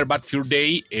 Conquer Bad Fur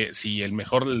Day, sí, el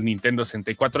mejor del Nintendo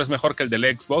 64 es mejor que el del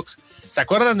Xbox. ¿Se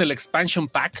acuerdan del Expansion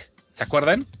Pack? ¿Se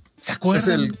acuerdan? Es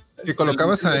el que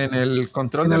colocabas en el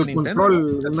control del Nintendo.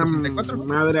 Del 64.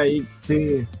 Madre ahí,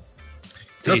 sí.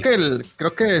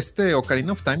 Creo que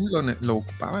Ocarina of Time lo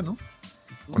ocupaba, ¿no?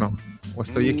 ¿O no? ¿O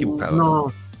estoy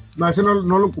equivocado? No, ese no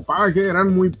lo ocupaba, que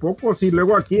eran muy pocos. Y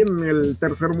luego aquí en el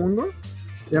tercer mundo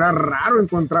era raro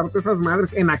encontrarte esas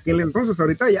madres en aquel entonces.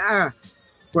 Ahorita ya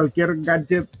cualquier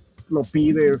gadget lo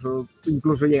pides o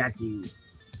incluso llega aquí.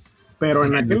 pero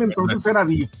en aquel entonces era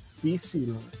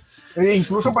difícil.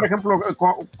 Incluso, por ejemplo,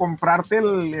 comprarte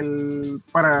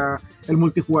para el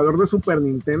multijugador de Super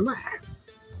Nintendo.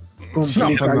 Güey.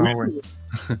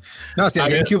 No, si el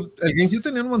GameCube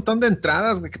tenía un montón de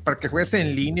entradas, güey, para que juegues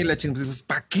en línea y la chingada. Pues,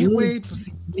 ¿para qué, güey? Pues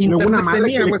internet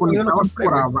tenía, güey, cuando yo lo compré,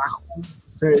 por abajo.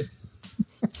 Sí.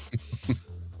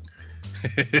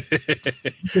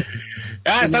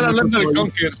 Están hablando de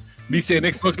Conker. Dice,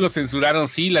 en Xbox lo censuraron.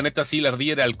 Sí, la neta, sí, la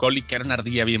ardilla era alcohólica, era una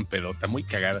ardilla bien pedota, muy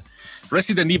cagada.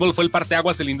 Resident Evil fue el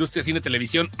parteaguas de la industria cine y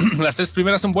televisión. Las 3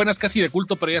 primeras son buenas, casi de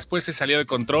culto, pero ya después se salió de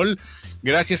control.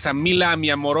 Gracias a Mila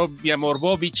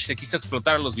Miamorovich se quiso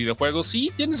explotar a los videojuegos.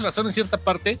 Sí, tienes razón en cierta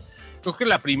parte. Creo que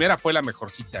la primera fue la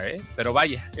mejorcita, pero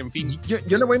vaya, en fin.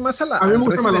 Yo le voy más a la... A mí me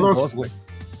gusta la 2, güey.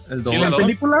 El 2. ¿Sí,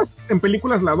 en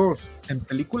películas la 2. En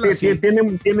películas sí.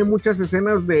 Tiene muchas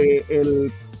escenas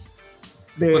de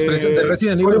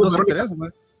Resident Evil 2 o 3,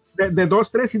 güey. De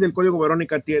 2, 3 y del Código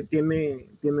Verónica tiene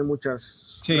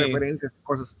muchas referencias,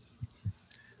 cosas.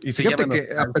 Y fíjate que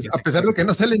a pesar de que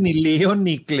no sale ni Leon,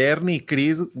 ni Claire, ni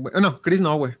Chris, no, Chris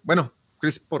no, güey. Bueno,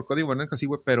 Chris por Código Verónica sí,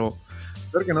 güey, pero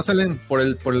creo que no salen por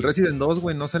el Resident 2,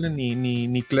 güey, no salen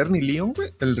ni Claire ni Leon,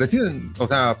 güey. El Resident, o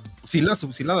sea, sí la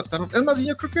adaptaron. Es más,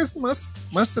 yo creo que es más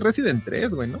Resident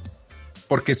 3, güey, ¿no?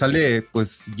 Porque sale,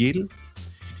 pues, Jill.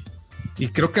 Y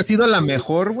creo que ha sido la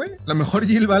mejor, güey. La mejor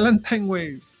Jill Valentine,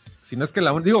 güey. Si no es que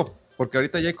digo, porque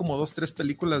ahorita ya hay como 2, 3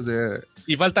 películas de...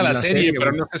 Y falta la serie,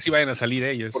 pero no sé si vayan a salir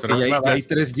ellos. Porque pero ya hay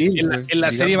 3 Jills. En la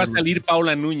serie va a salir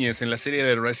Paula Núñez, en la serie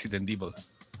de Resident Evil.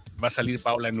 Va a salir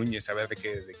Paula Núñez a ver de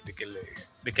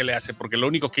qué le hace, porque lo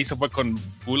único que hizo fue con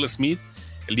Will Smith,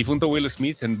 el difunto Will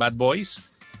Smith en Bad Boys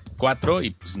 4,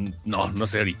 y pues no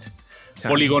sé ahorita.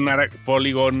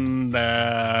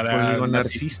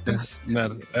 Poligonarcistas.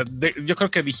 Yo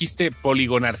creo que dijiste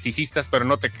poligonarcistas, pero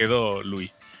no te quedó,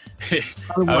 Luis.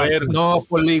 A ver, no,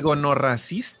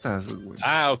 poligonorracistas, güey.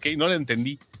 Ok, no lo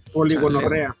entendí.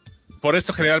 Poligonorrea. Por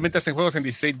eso generalmente hacen juegos en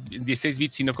 16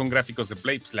 bits y no con gráficos de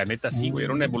Play. Pues la neta sí, güey.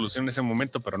 Era una evolución en ese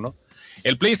momento, pero no.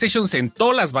 El PlayStation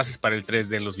sentó las bases para el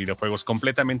 3D en los videojuegos.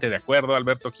 Completamente de acuerdo,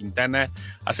 Alberto Quintana.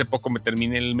 Hace poco me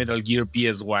terminé el Metal Gear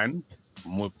PS1.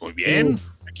 Muy bien.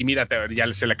 Aquí mira,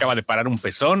 ya se le acaba de parar un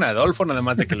pezón a Adolfo, nada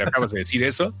más de que le acabas de decir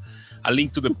eso. A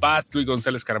Link to the Past, Luis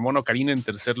González Carmona, Karina en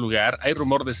tercer lugar. Hay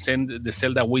rumor de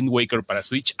Zelda Wind Waker para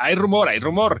Switch. Hay rumor.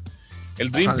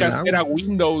 El Dreamcast era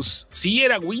Windows. Sí,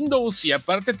 era Windows y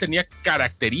aparte tenía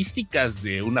características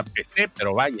de una PC,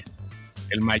 pero vaya.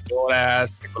 El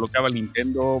Mayoras, se colocaba el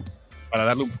Nintendo para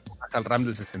darle un poco más al RAM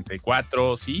del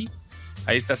 64, sí.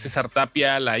 Ahí está César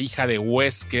Tapia, la hija de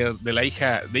Wesker,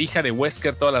 hija de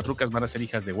Wesker, todas las rucas van a ser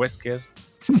hijas de Wesker.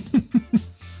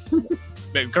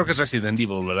 Creo que es Resident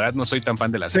Evil, ¿verdad? No soy tan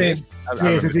fan de la serie. Sí,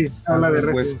 habla de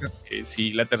Resident.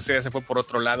 Sí, la tercera se fue por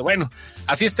otro lado. Bueno,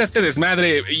 así está este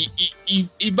desmadre.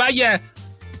 Y vaya,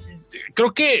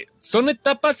 creo que son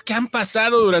etapas que han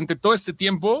pasado durante todo este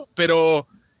tiempo, pero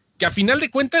que a final de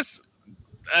cuentas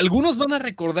algunos van a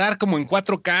recordar como en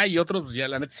 4K y otros ya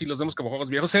la neta sí los vemos como juegos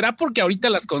viejos. ¿Será porque ahorita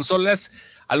las consolas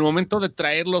al momento de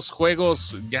traer los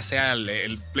juegos, ya sea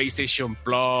el PlayStation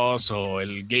Plus o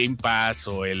el Game Pass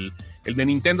o el de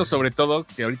Nintendo sobre todo,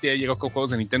 que ahorita ya llegó con juegos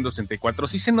de Nintendo 64,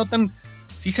 sí se notan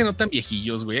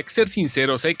viejillos, güey? Hay que ser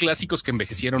sinceros, hay clásicos que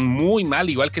envejecieron muy mal,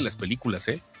 igual que las películas,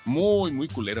 muy, muy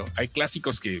culero. Hay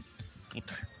clásicos que...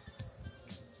 puta.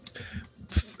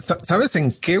 ¿Sabes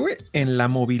en qué, güey? En la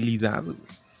movilidad, güey.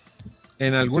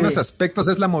 En algunos aspectos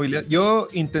es la movilidad. Yo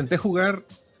intenté jugar,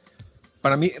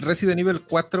 para mí Resident Evil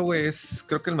 4, güey, es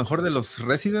creo que el mejor de los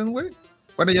Resident, güey.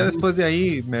 Bueno, ya después de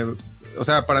ahí, o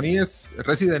sea, para mí es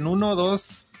Resident 1,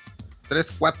 2,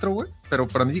 3, 4, güey. Pero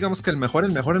para mí digamos que el mejor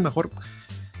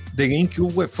de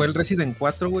GameCube, güey, fue el Resident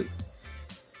 4, güey.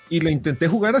 Y lo intenté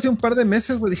jugar hace un par de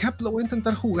meses, güey. Dije, lo voy a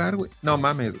intentar jugar, güey. No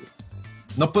mames, güey.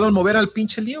 No puedo mover al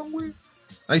pinche Leon, güey.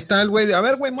 Ahí está el güey. A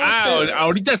ver, güey, muévete.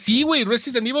 Ahorita sí, güey.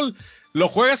 Resident Evil lo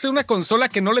juegas en una consola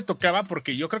que no le tocaba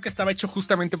porque yo creo que estaba hecho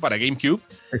justamente para GameCube.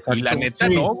 Exacto. Y la neta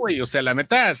no, güey. O sea, la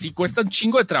neta sí cuesta un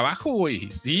chingo de trabajo, güey.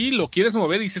 Sí, lo quieres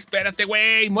mover y dices, espérate,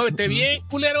 güey, muévete bien,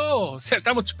 culero. O sea,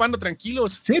 estamos chupando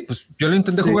tranquilos. Sí, pues yo lo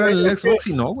intenté jugar en el Xbox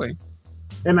y no, güey.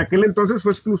 En aquel entonces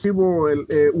fue exclusivo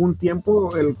un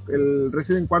tiempo, el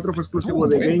Resident 4 fue exclusivo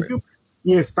de GameCube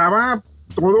y estaba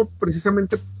todo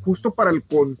precisamente justo para el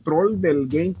control del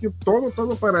GameCube, todo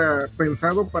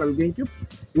pensado para el GameCube,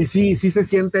 y sí se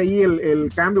siente ahí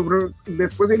el cambio, bro.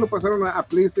 Después de ahí lo pasaron a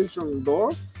PlayStation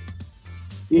 2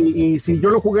 y si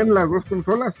yo lo jugué en las dos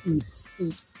consolas y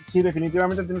sí,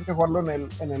 definitivamente tienes que jugarlo en el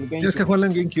GameCube. Tienes que jugarlo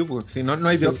en GameCube, güey. Si no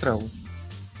hay de otra, güey.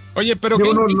 Oye, pero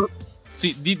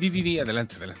Sí, di,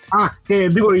 adelante. Que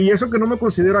digo, y eso que no me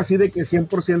considero así de que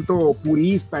 100%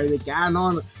 purista y de que,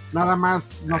 no, nada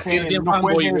más, no así sé. Es bien no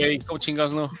fanboy, juegues. güey, ¿cómo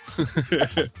chingados no?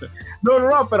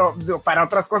 No, pero digo, para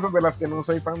otras cosas de las que no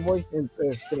soy fanboy,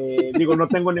 digo, no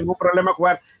tengo ningún problema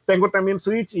jugar. Tengo también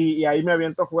Switch y ahí me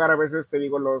aviento a jugar a veces, te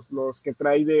digo, los que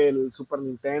trae del Super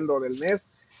Nintendo, del NES.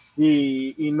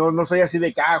 Y no soy así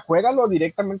de que, juégalo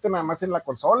directamente nada más en la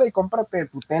consola y cómprate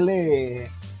tu tele.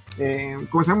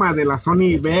 ¿Cómo se llama? De la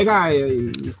Sony Vega,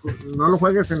 y no lo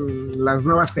juegues en las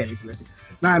nuevas teles.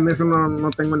 Nada, en eso no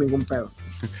tengo ningún pedo.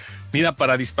 Mira,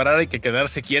 para disparar hay que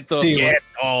quedarse quieto. Sí,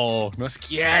 quieto, no es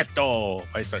quieto.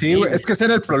 Sí, güey, es que ese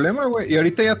era el problema, güey. Y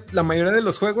ahorita ya la mayoría de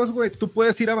los juegos, güey, tú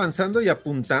puedes ir avanzando y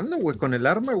apuntando, güey, con el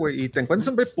arma, güey. Y te encuentras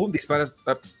un güey, pum, disparas.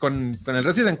 Con el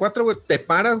Resident 4, güey, te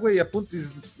paras, güey, y apuntas. Y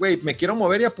dices, güey, me quiero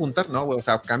mover y apuntar. No, güey, o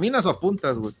sea, caminas o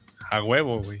apuntas, güey. A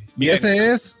huevo, güey. Y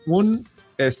ese es un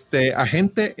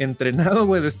agente entrenado,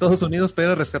 güey, de Estados Unidos para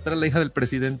ir a rescatar a la hija del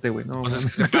presidente, güey. No, pues es que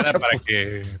se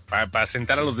para para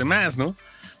sentar a los demás, ¿no?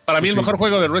 Para mí el mejor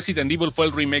juego de Resident Evil fue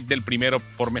el remake del primero,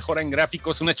 por mejora en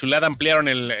gráficos, una chulada, ampliaron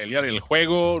el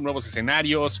juego, nuevos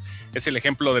escenarios, es el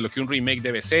ejemplo de lo que un remake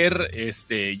debe ser.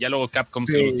 Ya luego Capcom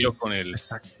se metió con el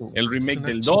remake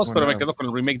del 2, pero me quedo con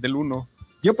el remake del 1.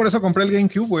 Yo por eso compré el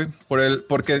GameCube, güey,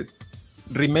 porque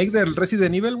remake del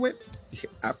Resident Evil, güey, dije,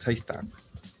 pues ahí está.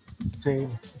 Sí.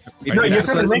 Y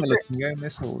ese remake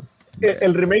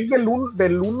el remake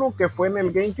del 1 que fue en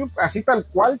el GameCube, así tal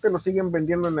cual te lo siguen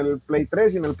vendiendo en el Play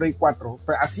 3 y en el Play 4.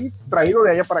 Así traído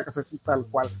de allá para que sea así tal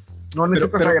cual. No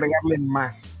necesitas agregarle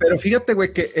más. Pero fíjate,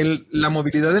 güey, que la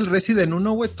movilidad del Resident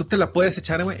 1, güey, tú te la puedes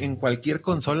echar, güey, en cualquier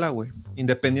consola, güey.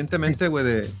 Independientemente, güey,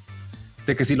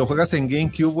 de que si lo juegas en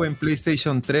GameCube, güey, en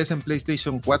PlayStation 3, en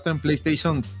PlayStation 4, en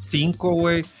PlayStation 5,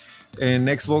 güey, en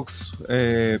Xbox,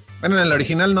 bueno, en el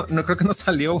original no creo que no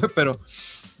salió, güey, pero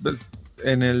pues,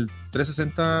 en el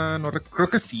 360 creo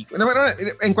que sí. Bueno,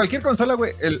 en cualquier consola,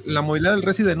 güey, la movilidad del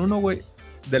Resident 1, güey,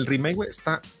 del remake, güey,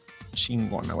 está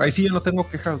chingona, güey. Ahí sí yo no tengo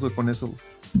quejas, güey, con eso, güey.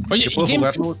 Oye,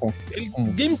 el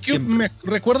GameCube me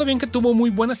recuerdo bien que tuvo muy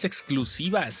buenas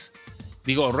exclusivas.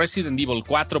 Digo, Resident Evil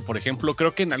 4, por ejemplo,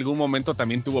 creo que en algún momento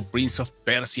también tuvo Prince of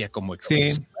Persia como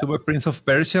exclusiva. Sí, tuvo Prince of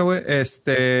Persia, güey.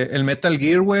 El Metal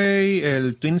Gear, güey.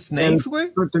 El Twin Snakes,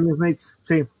 güey. Twin Snakes,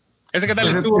 sí. ¿Ese qué tal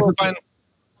estuvo, fan?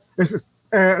 Es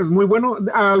muy bueno.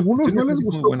 A algunos no les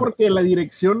gustó porque la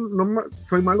dirección,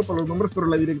 soy malo para los nombres, pero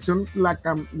la dirección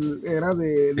era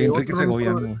de Enrique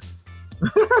Segoviano.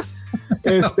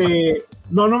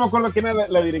 No me acuerdo quién era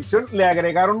la dirección. Le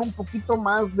agregaron un poquito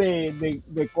más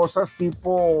de cosas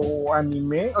tipo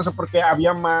anime, o sea, porque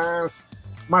había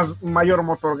mayor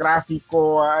motor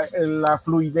gráfico, la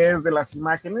fluidez de las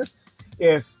imágenes.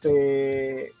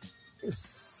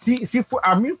 Sí fue,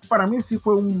 para mí sí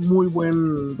fue un muy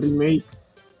buen remake.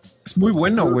 Es muy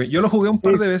bueno, güey. Yo lo jugué un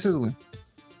par de veces, güey.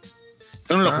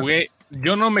 Yo no lo jugué.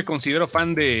 Yo no me considero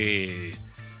fan de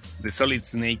Solid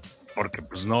Snake. Porque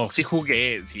pues no,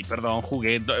 jugué.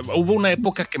 Hubo una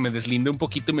época que me deslindé un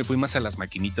poquito y me fui más a las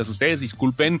maquinitas. Ustedes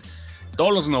disculpen,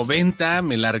 todos los 90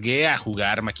 me largué a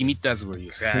jugar maquinitas, güey.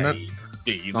 O sea,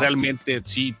 y realmente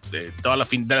sí, de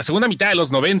la segunda mitad de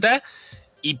los 90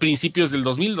 y principios del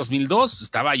 2000, 2002,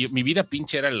 mi vida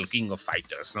pinche era el King of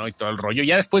Fighters, ¿no? Y todo el rollo.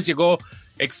 Ya después llegó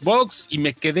Xbox y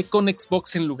me quedé con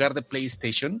Xbox en lugar de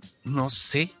PlayStation. No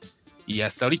sé. Y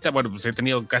hasta ahorita, bueno, pues he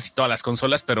tenido casi todas las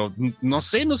consolas, pero no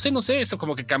sé. Eso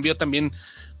como que cambió también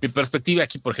mi perspectiva.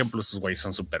 Aquí, por ejemplo, esos güeyes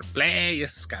son super play,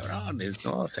 esos cabrones,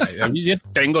 ¿no? O sea, a mí ya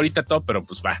tengo ahorita todo, pero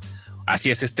pues va, así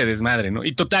es este desmadre, ¿no?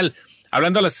 Y total,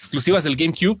 hablando de las exclusivas del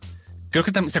GameCube, creo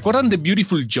que también, ¿se acuerdan de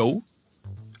Beautiful Joe?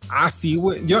 Ah, sí,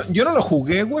 güey. Yo no lo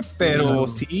jugué, güey, pero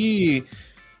sí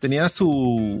tenía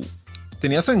su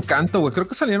encanto, güey. Creo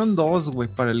que salieron 2, güey,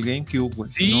 para el GameCube,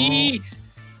 güey. Sí. No.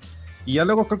 Y ya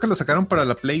luego creo que lo sacaron para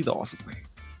la Play 2, güey.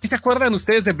 ¿Y se acuerdan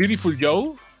ustedes de Beautiful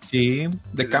Joe? Sí,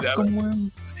 de Capcom,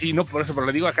 güey. Sí, no, por eso, pero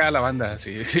le digo acá a la banda.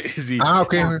 Sí. Ah,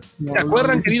 ok. ¿Se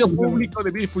acuerdan, querido público, de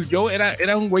Beautiful Joe?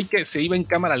 Era un güey que se iba en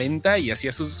cámara lenta y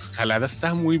hacía sus jaladas.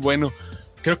 Estaba muy bueno.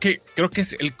 Creo que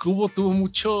el Cubo tuvo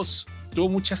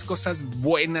muchas cosas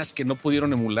buenas que no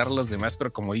pudieron emular los demás,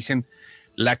 pero como dicen,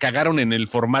 la cagaron en el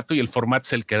formato y el formato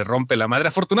es el que rompe la madre.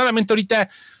 Afortunadamente ahorita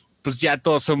pues ya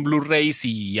todos son Blu-rays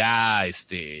y ya el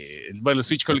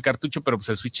Switch con el cartucho, pero pues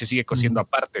el Switch se sigue cosiendo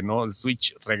aparte, ¿no? El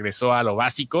Switch regresó a lo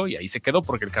básico y ahí se quedó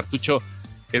porque el cartucho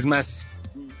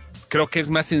creo que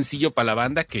es más sencillo para la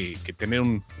banda que tener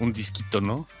un disquito,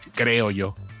 ¿no? Creo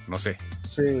yo, no sé.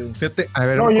 Sí. Fíjate, a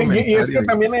ver, y es que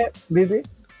también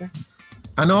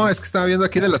no, es que estaba viendo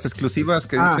aquí de las exclusivas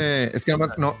que dice, es que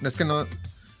no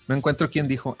No encuentro quién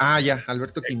dijo. Ya,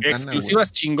 Alberto Quintana.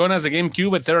 Exclusivas chingonas de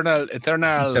GameCube, Eternal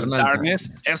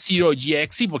Darkness, F-Zero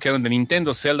GX, porque eran de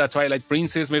Nintendo, Zelda, Twilight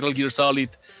Princess, Metal Gear Solid,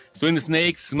 Twin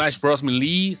Snakes, Smash Bros.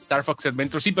 Melee, Star Fox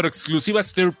Adventure, sí, pero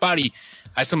exclusivas third party,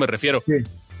 a eso me refiero.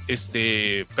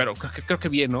 Sí. Pero creo que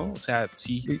bien, ¿no? O sea,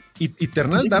 sí. Y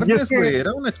Eternal Darkness, güey,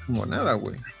 era una chingonada,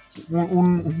 güey.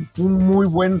 Un muy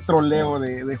buen troleo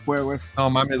de juegos. No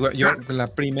mames, güey. Yo la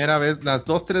primera vez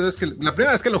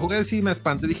que lo jugué, sí me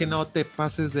espanté. Dije, no te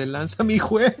pases de lanza mi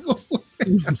juego.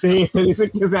 Sí,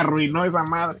 dice que se arruinó esa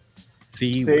madre.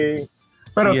 Sí.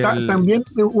 Pero también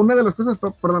una de las cosas,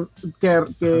 perdón,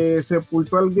 que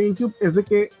sepultó al GameCube es de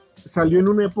que salió en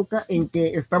una época en que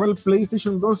estaba el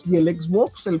PlayStation 2 y el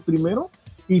Xbox, el primero,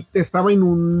 y estaba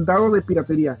inundado de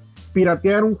piratería.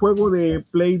 Piratear un juego de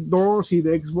Play 2 y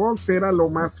de Xbox era lo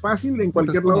más fácil. En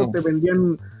cualquier lado te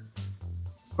vendían.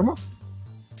 ¿Cómo?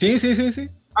 Sí.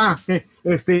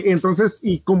 Entonces,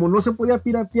 y como no se podía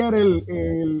piratear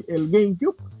el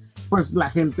GameCube, pues la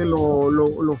gente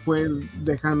lo fue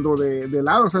dejando de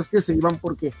lado. O sea, es que se iban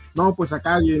porque, no, pues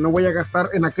acá yo no voy a gastar.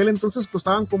 En aquel entonces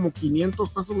costaban como 500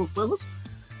 pesos los juegos.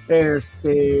 Pero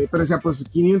decía, pues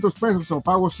 500 pesos o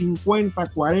pago 50,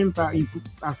 40,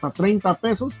 hasta 30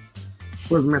 pesos,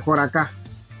 pues mejor acá.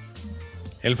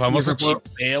 El famoso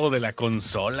chipeo de la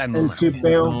consola, ¿no? El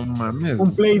chipeo. No mames.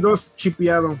 Un Play 2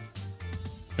 chipeado.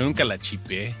 Yo nunca la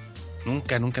chipeé.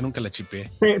 Nunca la chipeé.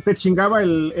 Te chingaba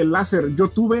el láser. Yo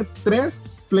tuve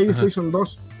 3 PlayStation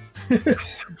 2.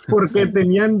 Porque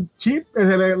tenían chip,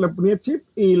 le ponía chip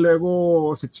y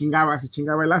luego se chingaba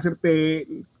el láser,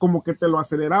 como que te lo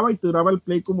aceleraba y te duraba el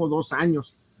Play como 2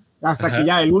 años. Hasta que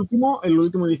ya el último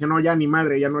dije, no, ya ni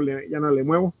madre, ya no le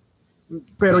muevo.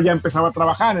 Pero ya empezaba a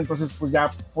trabajar, entonces pues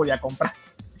ya podía comprar.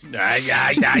 Ay,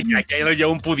 era ya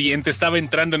un pudiente, estaba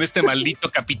entrando en este maldito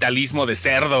capitalismo de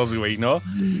cerdos, güey, ¿no?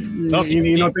 No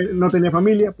tenía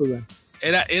familia, pues ya.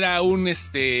 Era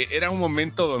un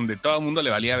momento donde todo el mundo le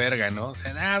valía verga, ¿no? O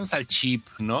sea, vamos al chip,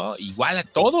 ¿no? Igual a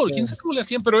todo, quién sabe cómo le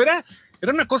hacían, pero era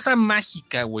una cosa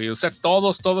mágica, güey. O sea,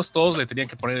 todos le tenían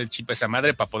que poner el chip a esa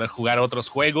madre para poder jugar otros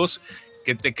juegos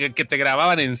que te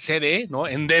grababan en CD, ¿no?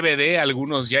 En DVD,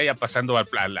 algunos ya pasando al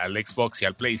Xbox y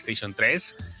al PlayStation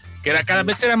 3, que cada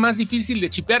vez era más difícil de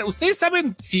chipear. Ustedes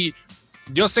saben si...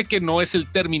 Yo sé que no es el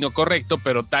término correcto,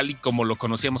 pero tal y como lo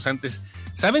conocíamos antes,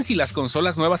 ¿saben si las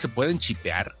consolas nuevas se pueden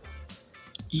chipear?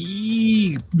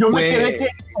 Y yo me quedé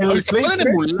que se pueden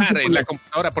emular en la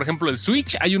computadora. Por ejemplo, el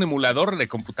Switch, hay un emulador de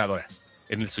computadora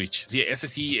en el Switch. Sí, ese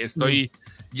sí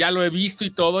ya lo he visto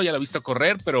y todo, ya lo he visto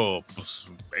correr, pero pues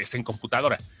es en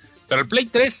computadora. Pero el Play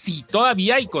 3 sí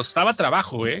todavía y costaba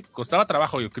trabajo, Costaba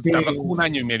trabajo, yo que tardó como 1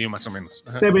 año y medio más o menos.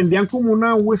 Ajá. Te vendían como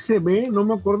una USB, no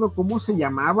me acuerdo cómo se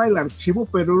llamaba el archivo,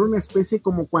 pero era una especie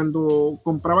como cuando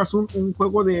comprabas un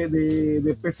juego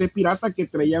de PC pirata que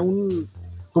traía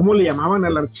 ¿cómo le llamaban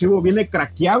al archivo? Viene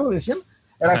craqueado, decían.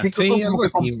 Era así como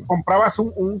que comprabas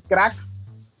un crack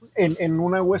en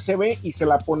una USB y se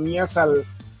la ponías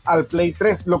al Play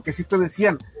 3. Lo que sí te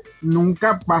decían,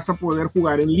 nunca vas a poder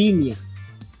jugar en línea.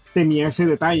 Tenía ese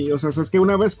detalle, o sea, es que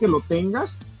una vez que lo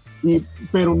tengas,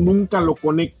 pero nunca lo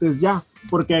conectes ya,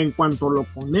 porque en cuanto lo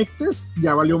conectes,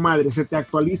 ya valió madre, se te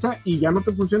actualiza y ya no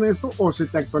te funciona esto, o se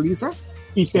te actualiza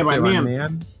y te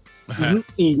banean.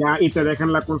 Y te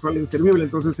dejan la consola inservible.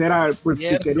 Entonces era, pues,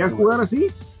 si querías jugar así,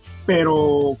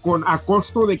 pero a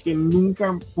costo de que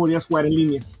nunca podías jugar en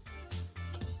línea.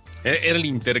 Era el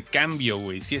intercambio,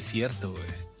 güey, sí es cierto, güey.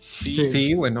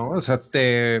 Sí, bueno, o sea,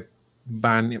 te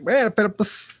banean, pero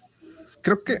pues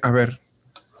creo que, a ver.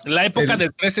 La época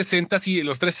del 360, sí,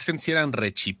 los 360 sí eran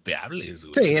rechipeables,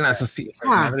 güey. Sí, eso sí.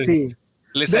 Sí.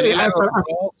 Le salía el aro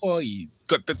rojo y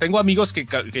tengo amigos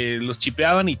que los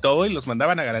chipeaban y todo y los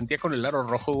mandaban a garantía con el aro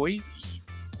rojo, güey. Y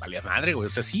valía madre, güey. O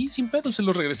sea, sí, sin pedo se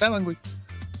los regresaban, güey.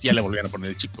 Ya le volvían a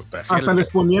poner el chip, güey. Hasta les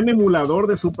ponían emulador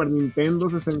de Super Nintendo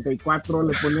 64,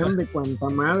 le ponían de cuanta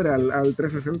madre al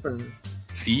 360. Güey.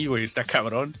 Sí, güey, está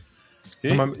cabrón.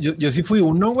 No, yo sí fui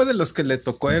uno, güey, de los que le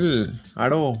tocó el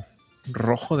aro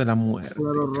rojo de la muerte.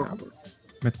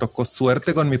 Me tocó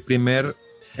suerte con mi primer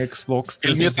Xbox 360.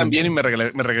 El mío también y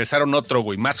me regresaron otro,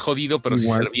 güey, más jodido, pero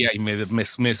igual. Sí servía y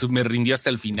me rindió hasta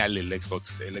el final el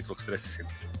Xbox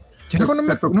 360. Yo no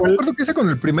me acuerdo qué hice con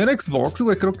el primer Xbox,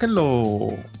 güey. Creo que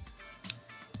lo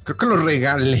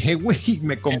regalé, güey, y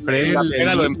me compré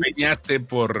lo empeñaste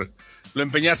por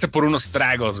unos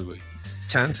tragos, güey.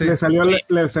 Chance. Le salió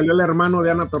el hermano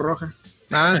de Ana Torroja.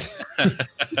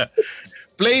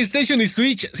 PlayStation y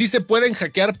Switch sí se pueden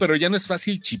hackear, pero ya no es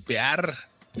fácil chipear.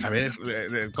 A ver,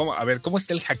 ¿cómo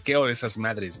está el hackeo de esas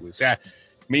madres, güey? O sea,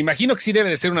 Me imagino que sí debe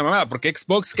de ser una mamada, porque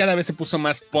Xbox cada vez se puso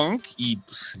más punk y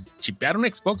pues chipear un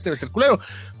Xbox debe ser culero.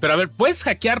 Pero a ver, ¿puedes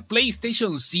hackear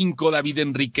PlayStation 5, David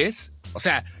Enríquez? O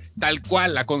sea, tal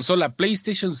cual, la consola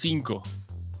PlayStation 5.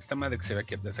 Esta madre que se ve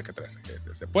aquí desde acá atrás.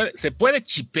 ¿Se puede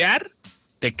chipear?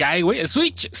 ¿Te cae, güey? El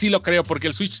Switch sí lo creo, porque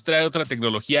el Switch trae otra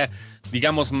tecnología,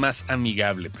 digamos, más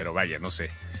amigable, pero vaya, no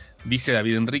sé. Dice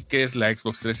David Enríquez, la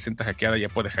Xbox 360 hackeada ya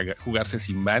puede jugarse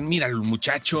sin ban. Míralo,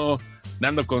 muchacho,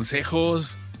 dando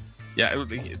consejos. Ya,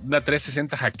 una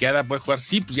 360 hackeada puede jugar.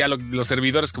 Sí, pues ya los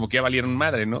servidores como que ya valieron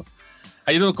madre, ¿no?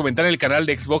 Hay un documental en el canal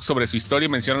de Xbox sobre su historia y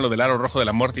mencionan lo del aro rojo de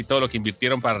la muerte y todo lo que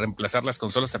invirtieron para reemplazar las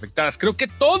consolas afectadas. Creo que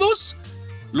todos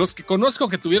los que conozco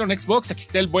que tuvieron Xbox, aquí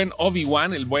está el buen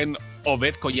Obi-Wan, el buen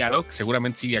Obed Collado, que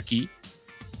seguramente sigue aquí.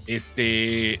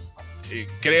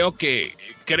 Creo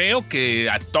que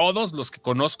a todos los que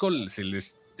conozco se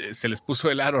les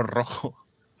puso el aro rojo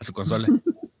a su consola.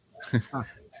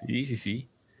 Sí.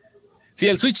 Sí,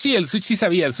 el Switch sí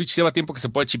sabía, el Switch lleva tiempo que se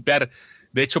puede chipear.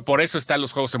 De hecho, por eso están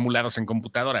los juegos emulados en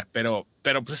computadora. Pero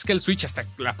pues es que el Switch hasta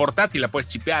la portátil la puedes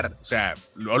chipear. O sea,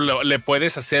 le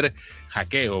puedes hacer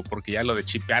hackeo, porque ya lo de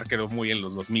chipear quedó muy en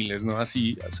los 2000, ¿no?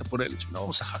 Así, o sea, por el hecho, no,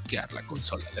 vamos a hackear la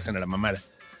consola, le hacen a la mamada.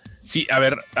 Sí, a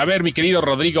ver, mi querido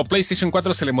Rodrigo, PlayStation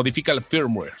 4 se le modifica el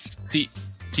firmware. Sí,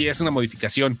 es una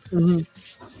modificación. Uh-huh.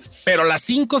 Pero la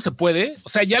 5 se puede, o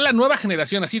sea, ya la nueva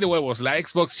generación así de huevos, la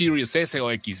Xbox Series S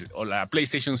o X o la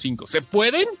PlayStation 5, ¿se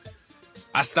pueden?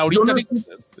 Hasta ahorita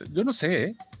yo no sé,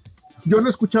 ¿eh? Yo no he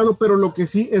escuchado, pero lo que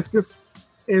sí es que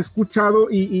he escuchado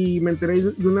y me enteré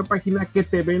de una página que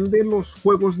te vende los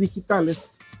juegos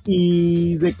digitales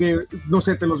y de que, no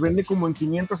sé, te los vende como en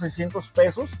 500, 600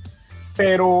 pesos,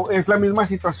 pero es la misma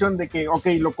situación de que, ok,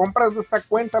 lo compras de esta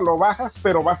cuenta, lo bajas,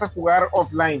 pero vas a jugar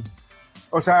offline.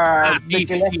 O sea, ya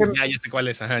sé cuál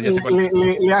es. Ajá, ya sé cuál es.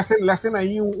 Le hacen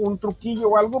ahí un truquillo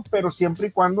o algo, pero siempre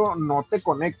y cuando no te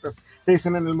conectas. Te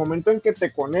dicen, en el momento en que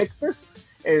te conectes,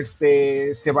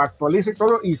 se va a actualizar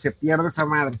todo y se pierde esa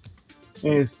madre.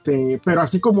 Pero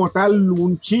así como tal,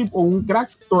 un chip o un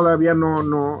crack, todavía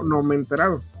no me he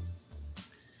enterado.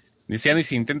 Decían, y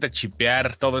si intenta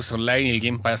chipear, todo es online y el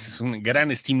Game Pass es un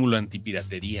gran estímulo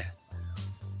antipiratería.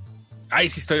 Ay,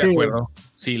 sí estoy de acuerdo.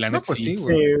 Sí, la neta pues sí.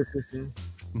 Sí.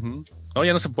 Uh-huh. No,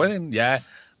 ya no se pueden, ya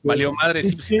valió madre.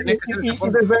 Sí, en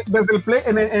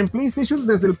PlayStation,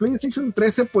 desde el PlayStation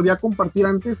 3 se podía compartir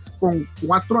antes con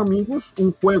 4 amigos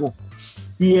un juego.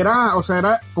 Y era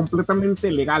completamente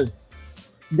legal.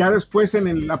 Ya después,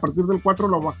 a partir del 4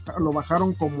 lo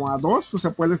bajaron como a 2, o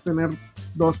sea, puedes tener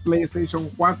 2 PlayStation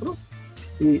 4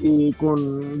 y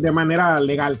de manera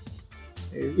legal.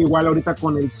 Igual ahorita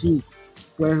con el 5.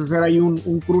 Puedes hacer ahí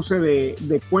un cruce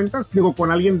de cuentas, digo,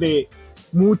 con alguien de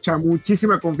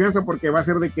muchísima confianza, porque va a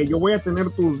ser de que yo voy a tener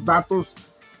tus datos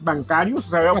bancarios, o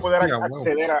sea, voy a poder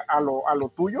acceder a lo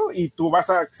tuyo y tú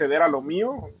vas a acceder a lo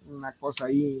mío, una cosa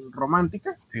ahí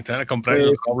romántica. Sí, te van a comprar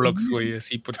los Roblox, güey,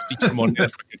 así por pinches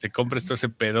monedas para que te compres todo ese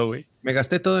pedo, güey. Me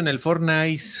gasté todo en el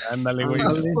Fortnite. Ándale, güey.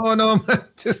 No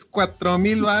manches,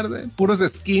 4,000 bardes, puros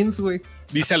skins, güey.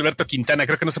 Dice Alberto Quintana,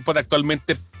 creo que no se puede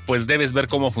actualmente, pues debes ver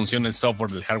cómo funciona el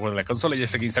software del hardware de la consola, ya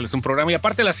sé que instales un programa y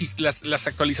aparte las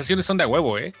actualizaciones son de a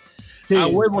huevo, ¿eh? Sí. A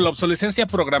huevo, la obsolescencia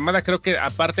programada, creo que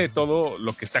aparte de todo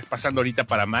lo que está pasando ahorita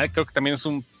para mal, creo que también es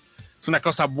una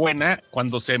cosa buena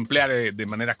cuando se emplea de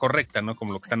manera correcta, ¿no?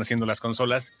 Como lo que están haciendo las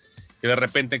consolas, que de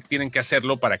repente tienen que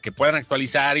hacerlo para que puedan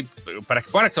actualizar y para que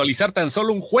puedan actualizar tan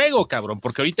solo un juego, cabrón,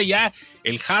 porque ahorita ya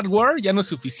el hardware ya no es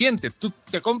suficiente. Tú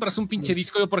te compras un pinche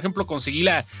disco. Yo, por ejemplo, conseguí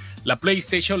la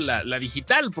PlayStation, la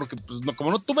digital, porque pues, como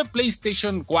no tuve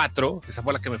PlayStation 4, esa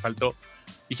fue la que me faltó,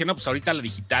 dije, no, pues ahorita la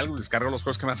digital, descargo los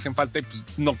juegos que me hacen falta y pues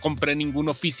no compré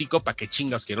ninguno físico, ¿para qué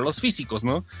chingas quiero los físicos,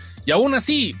 no? Y aún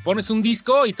así, pones un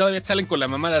disco y todavía te salen con la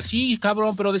mamada, sí,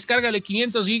 cabrón, pero descárgale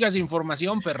 500 gigas de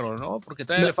información, perro, ¿no? Porque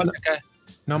todavía le falta acá.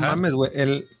 No mames, güey,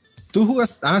 tú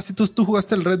jugaste, tú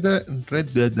jugaste el Red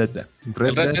Dead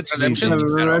Redemption,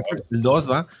 el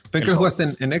 2, ¿va? ¿Pero que lo jugaste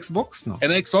en Xbox? No.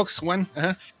 En Xbox One,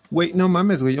 ajá. Güey, no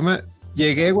mames, güey,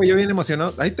 llegué, güey, yo bien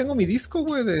emocionado. Ahí tengo mi disco,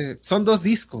 güey, son 2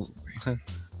 discos, güey.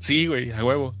 Sí, güey, a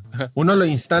huevo. Uno lo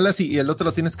instalas y el otro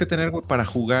lo tienes que tener, güey, para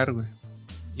jugar, güey.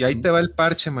 Y ahí te va el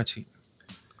parche, machín.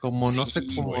 Como, no sé,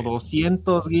 como wey.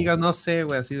 200 gigas, no sé,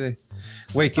 güey, así de...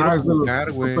 Güey, quiero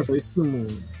jugar, güey.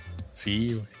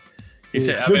 Sí, güey.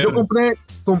 Sí. Yo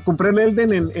compré el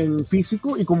Elden en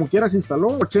físico y como quieras instaló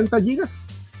 80 gigas.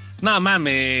 No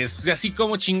mames, pues así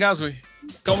como chingados, güey.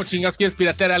 ¿Cómo chingados quieres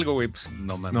piratear algo, güey? Pues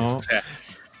no mames, no. O sea...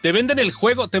 Te venden el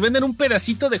juego, te venden un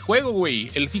pedacito de juego,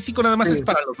 güey. El físico nada más es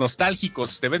para los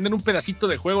nostálgicos. Te venden un pedacito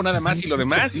de juego nada más y lo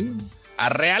demás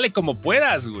arréale como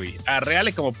puedas, güey.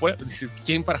 Arréale como puedas. Dice,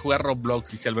 ¿quién para jugar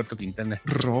Roblox? Dice Alberto Quintana.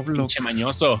 Roblox. Pinche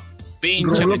mañoso.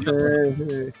 Pinche mañoso.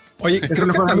 Oye, creo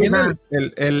que también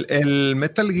el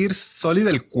Metal Gear Solid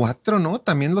el 4, ¿no?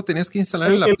 También lo tenías que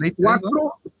instalar en la Play 3, 4,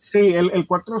 ¿no? Sí, el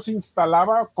 4 se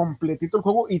instalaba completito el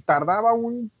juego y tardaba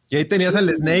un... Y ahí tenías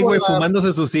al Snake, güey,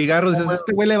 fumándose sus cigarros. Dices,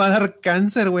 este güey le va a dar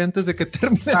cáncer, güey, antes de que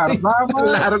termine de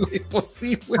instalar, güey. Pues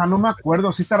sí, güey. No me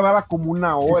acuerdo, sí tardaba como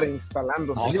una hora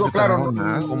instalándose. No, digo, claro,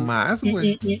 más,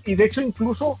 güey. Y de hecho,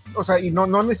 incluso, o sea, y no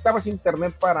necesitabas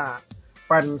internet para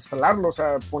instalarlo, o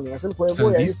sea, ponías el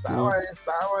juego y ahí estaba.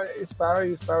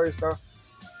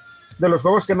 De los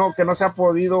juegos que no se ha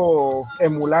podido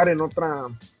emular en otra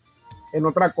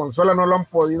consola, no lo han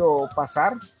podido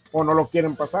pasar o no lo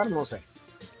quieren pasar, no sé.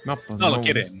 No, pues no lo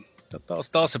quieren.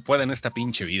 Todos se puede en esta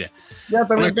pinche vida. Ya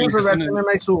también pienso que tienen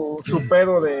ahí su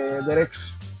pedo de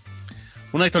derechos.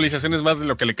 Una actualización es más de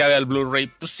lo que le cabe al Blu-ray.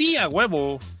 Pues sí, a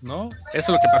huevo, ¿no? Eso es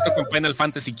lo que pasó con Final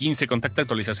Fantasy XV. Con tanta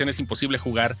actualización es imposible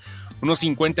jugar. Unos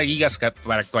 50 gigas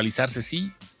para actualizarse,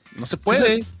 sí. No se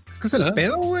puede. Es que es el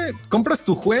pedo, güey. Compras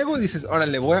tu juego y dices,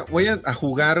 órale, voy a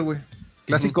jugar, güey.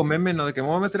 Clásico meme, ¿no? De que me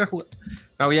voy a meter a jugar.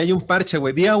 No, ya hay un parche,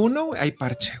 güey. Día 1, güey, hay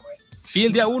parche, güey. Sí,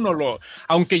 el día 1,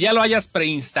 aunque ya lo hayas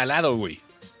preinstalado, güey.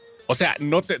 O sea,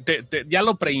 no ya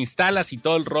lo preinstalas y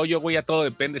todo el rollo, güey, ya todo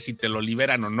depende si te lo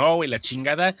liberan o no, güey, la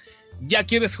chingada. Ya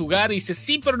quieres jugar y dices,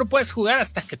 sí, pero no puedes jugar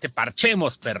hasta que te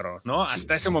parchemos, perro, ¿no? Sí.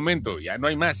 Hasta ese momento, ya no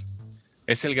hay más.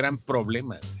 Es el gran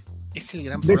problema, güey. Es el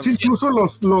gran problema. De hecho, incluso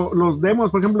los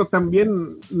demos, por ejemplo, también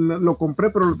lo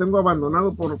compré, pero lo tengo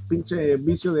abandonado por pinche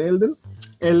vicio de Elden.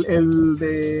 El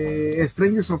de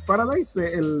Strangers of Paradise,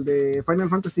 el de Final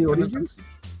Fantasy Origins.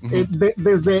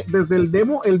 Desde el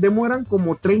demo eran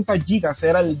como 30 gigas,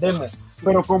 era el demo.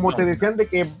 Pero como te decían de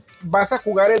que vas a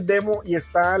jugar el demo y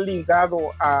está ligado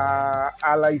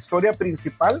a la historia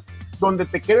principal, donde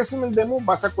te quedes en el demo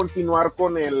vas a continuar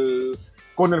con el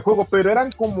juego, pero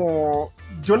eran como,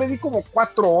 yo le di como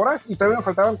 4 horas y todavía me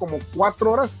faltaban como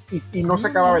 4 horas y no se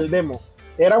acababa el demo.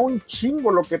 Era un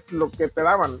chingo lo que te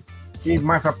daban. Y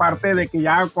más aparte de que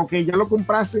ya lo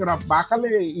compraste, ahora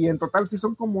bájale, y en total sí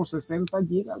son como 60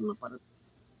 gigas, me parece.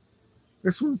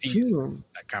 Es un chingo.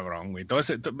 Está cabrón, güey.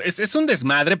 Es un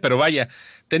desmadre, pero vaya,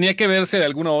 tenía que verse de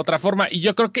alguna u otra forma. Y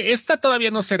yo creo que esta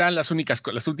todavía no serán las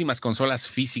últimas consolas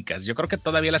físicas. Yo creo que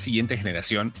todavía la siguiente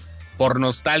generación, por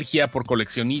nostalgia, por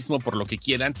coleccionismo, por lo que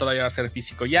quieran, todavía va a ser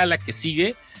físico. Ya la que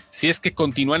sigue, si es que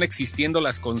continúan existiendo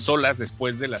las consolas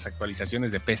después de las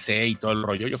actualizaciones de PC y todo el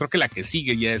rollo, yo creo que la que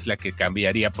sigue ya es la que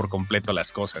cambiaría por completo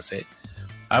las cosas, ¿eh?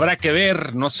 Habrá que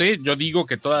ver, no sé, yo digo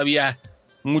que todavía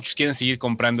muchos quieren seguir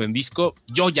comprando en disco.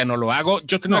 Yo ya no lo hago.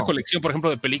 Yo tenía una colección, por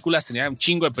ejemplo, de películas, tenía un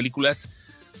chingo de películas.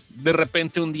 De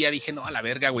repente un día dije, no, a la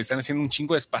verga, güey, están haciendo un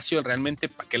chingo de espacio, realmente,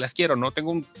 ¿para qué las quiero? No,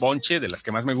 tengo un bonche de las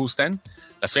que más me gustan.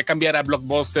 Las fui a cambiar a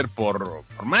Blockbuster por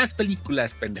más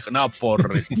películas, pendejo. No,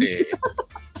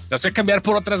 las fui a cambiar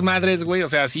por otras madres, güey. O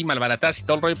sea, sí, malbaratadas y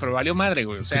todo el rollo, pero valió madre,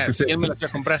 güey. O sea, ¿quién me las fui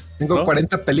a comprar? Tengo, ¿no?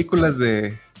 40 películas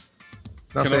de...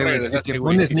 No sé, güey.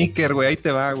 Un sneaker, güey, ahí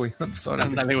te va, güey. No, pues,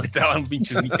 ándale, güey, te daba un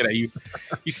pinche sneaker ahí.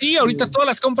 Y sí, ahorita todas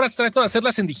las compras trato de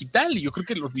hacerlas en digital. Y yo creo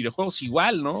que los videojuegos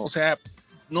igual, ¿no? O sea,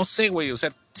 no sé, güey. O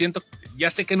sea,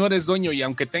 ya sé que no eres dueño y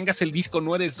aunque tengas el disco,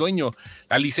 no eres dueño.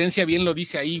 La licencia bien lo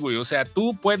dice ahí, güey. O sea,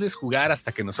 tú puedes jugar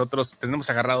hasta que nosotros tenemos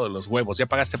agarrado de los huevos. Ya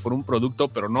pagaste por un producto,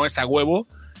 pero no es a huevo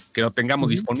que lo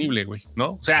tengamos disponible, güey, ¿no?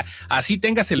 O sea, así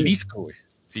tengas el disco, güey.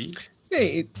 Sí.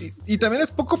 Sí, y también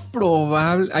es poco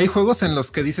probable. Hay juegos en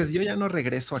los que dices, yo ya no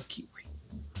regreso aquí, güey.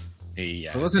 Sí,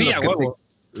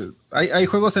 hay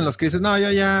juegos en los que dices, no,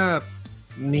 yo ya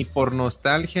ni por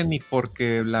nostalgia, ni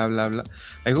porque bla, bla, bla.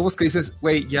 Hay juegos que dices,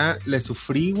 güey, ya le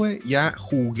sufrí, güey, ya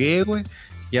jugué, güey,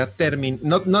 ya terminé.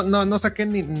 No saqué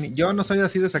ni yo no soy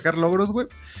así de sacar logros, güey.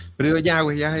 Pero digo, ya,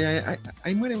 güey, ya,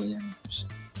 ahí muere, güey,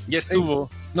 ya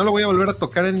estuvo. No lo voy a volver a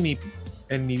tocar en mi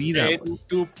vida. En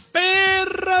tu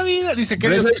perra vida. Dice que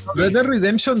Red Dead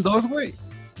Redemption 2, güey.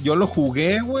 Yo lo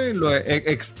jugué, güey. Lo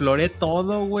exploré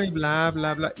todo, güey. Bla,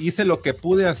 bla, bla. Hice lo que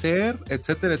pude hacer,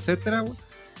 etcétera, etcétera, güey.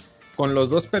 Con los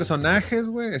dos personajes,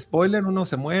 güey. Spoiler, uno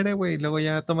se muere, güey. Y luego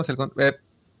ya tomas el control.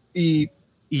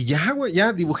 Y ya, güey,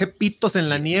 ya dibujé pitos en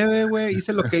la nieve, güey.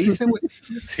 Hice lo que hice, güey.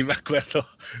 Sí, me acuerdo,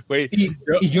 güey.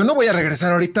 Y yo no voy a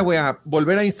regresar ahorita, güey, a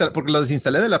volver a instalar, porque lo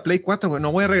desinstalé de la Play 4, güey.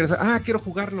 No voy a regresar. Quiero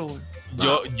jugarlo, güey.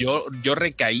 Yo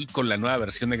recaí con la nueva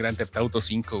versión de Grand Theft Auto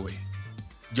 5, güey.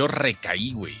 Yo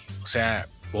recaí, güey. O sea,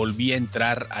 volví a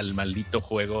entrar al maldito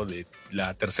juego de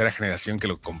la tercera generación que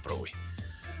lo compró, güey.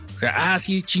 O sea,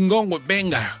 sí, chingón, güey.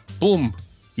 Venga, pum.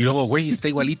 Y luego, güey, está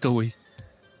igualito, güey.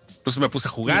 Pues me puse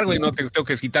a jugar, güey. No tengo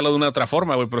que quitarlo de una otra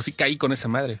forma, güey. Pero sí caí con esa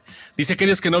madre. Dice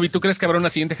Queridos Kenobi, ¿tú crees que habrá una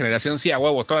siguiente generación? Sí, a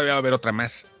huevo. Todavía va a haber otra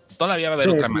más. Todavía va a haber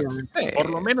otra más.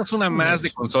 Por lo menos una más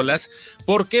de consolas.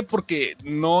 ¿Por qué? Porque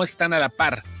no están a la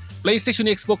par. PlayStation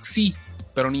y Xbox sí,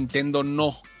 pero Nintendo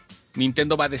no.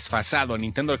 Nintendo va desfasado. A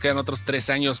Nintendo le quedan otros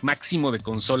 3 años máximo de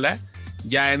consola.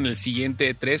 Ya en el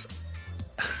siguiente 3.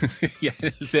 Ya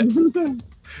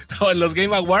en los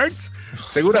Game Awards.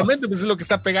 Seguramente pues es lo que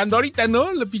está pegando ahorita,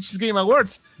 ¿no? Los pinches Game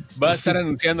Awards. Va a estar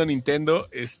anunciando Nintendo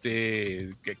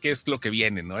qué es lo que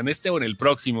viene, ¿no? En este o en el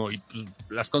próximo. Y pues,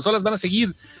 las consolas van a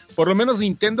seguir. Por lo menos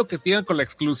Nintendo que tienen con la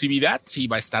exclusividad, sí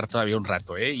va a estar todavía un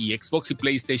rato, ¿eh? Y Xbox y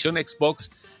PlayStation,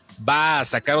 Xbox va a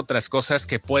sacar otras cosas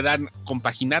que puedan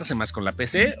compaginarse más con la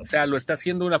PC. O sea, lo está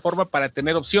haciendo de una forma para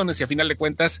tener opciones y a final de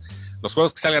cuentas, los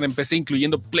juegos que salgan en PC,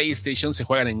 incluyendo PlayStation, se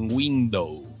juegan en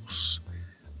Windows.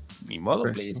 Ni modo,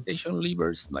 pues, PlayStation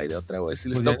Livers, no hay de otra, güey. Si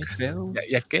les toca.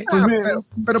 ¿Ya qué?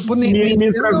 Pero pues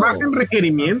mientras bajen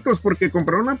requerimientos, porque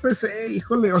comprar una PC,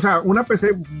 híjole, o sea, una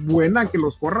PC buena que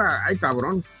los corra, ay,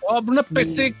 cabrón. Una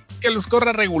PC que los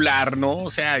corra regular, ¿no? O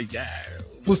sea, ya.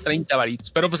 Pues 30 varitos,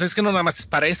 pero pues es que no nada más es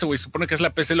para eso, güey. Supone que es la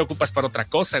PC, lo ocupas para otra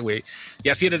cosa, güey. Y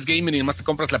así eres gamer y nomás te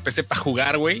compras la PC para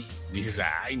jugar, güey. Dices,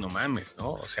 ay, no mames,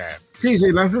 ¿no? O sea. Sí,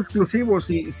 lo haces exclusivo,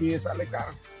 sí sale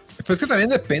caro. Pues es que también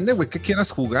depende, güey, qué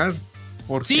quieras jugar.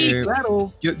 Porque sí,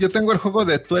 claro. Yo tengo el juego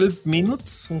de 12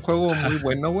 Minutes, un juego muy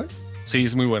bueno, güey. Sí,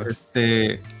 es muy bueno.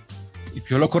 Y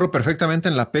yo lo corro perfectamente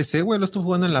en la PC, güey. Lo estoy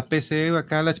jugando en la PC, güey,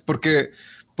 acá, porque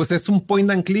pues es un point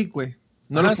and click, güey.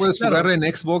 No lo puedes jugar en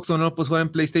Xbox o no lo puedes jugar en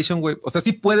PlayStation, güey. O sea,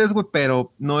 sí puedes, güey,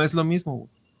 pero no es lo mismo,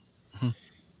 güey.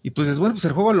 Y pues es bueno, pues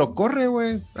el juego lo corre,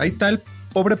 güey. Ahí está el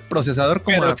pobre procesador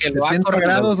como a 70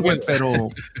 grados, güey. Pero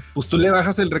pues tú le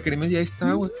bajas el requerimiento y ahí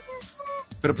está, güey.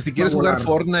 Pero pues si quieres jugar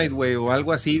Fortnite, güey, o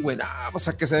algo así, güey, no, pues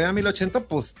a que se vea a 1080,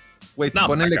 pues, güey, no,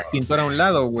 pon el extintor a un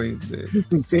lado, güey.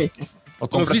 Sí. O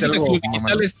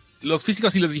los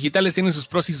físicos y los digitales tienen sus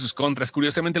pros y sus contras.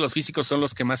 Curiosamente, los físicos son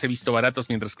los que más he visto baratos,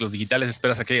 mientras que los digitales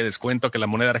esperas a que haya descuento, que la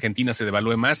moneda argentina se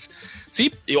devalúe más.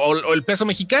 Sí, o el peso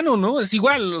mexicano, ¿no? Es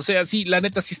igual. O sea, sí, la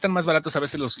neta sí están más baratos a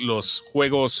veces los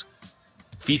juegos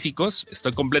físicos.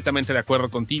 Estoy completamente de acuerdo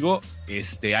contigo.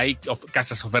 Hay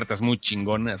casas ofertas muy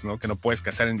chingonas, ¿no? Que no puedes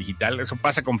cazar en digital. Eso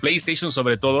pasa con PlayStation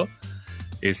sobre todo.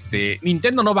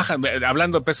 Nintendo no baja,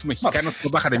 hablando de pesos mexicanos, no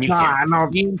baja de 1100. No,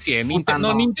 1100.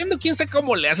 Nintendo, quién sabe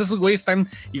cómo le hace. Esos güeyes están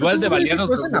igual de valianos.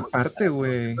 Cuestan aparte,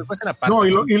 güey. No,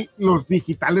 y los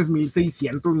digitales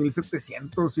 1600,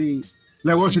 1700 y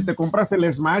luego si te compras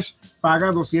el Smash,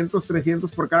 paga 200,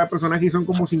 300 por cada personaje y son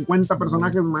como 50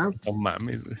 personajes más. No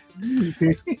mames, güey.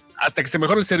 Sí. Hasta que se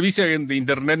mejore el servicio de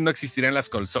internet no existirán las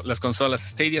consolas.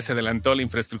 Stadia se adelantó, la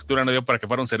infraestructura no dio para que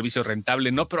fuera un servicio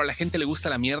rentable. No, pero a la gente le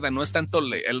gusta la mierda. No es tanto,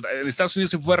 en Estados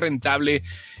Unidos sí fue rentable.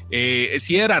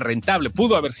 Sí era rentable,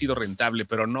 pudo haber sido rentable,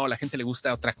 pero no, a la gente le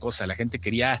gusta otra cosa. La gente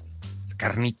quería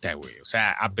carnita, güey. O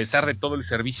sea, a pesar de todo el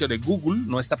servicio de Google,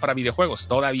 no está para videojuegos,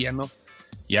 todavía no.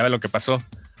 Y ya ve lo que pasó.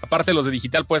 Aparte, los de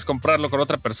digital puedes comprarlo con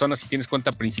otra persona si tienes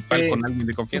cuenta principal con alguien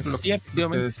de confianza. Sí,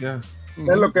 efectivamente.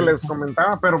 Es lo que les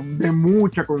comentaba, pero de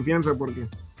mucha confianza porque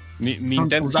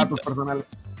Nintendo, tus datos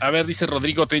personales. A ver, dice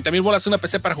Rodrigo, 30,000 bolas una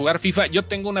PC para jugar FIFA. Yo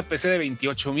tengo una PC de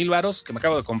 28,000 varos que me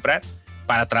acabo de comprar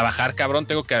para trabajar, cabrón.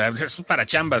 Tengo que, es para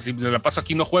chambas. Si me la paso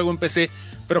aquí, no juego en PC,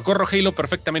 pero corro Halo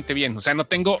perfectamente bien. O sea, no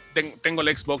tengo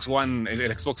el Xbox One,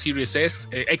 el Xbox Series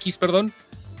X, perdón.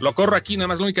 Lo corro aquí, nada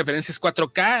más la única diferencia es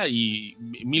 4K y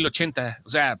 1080. O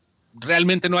sea,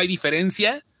 realmente no hay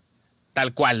diferencia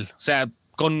tal cual. O sea,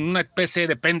 con una PC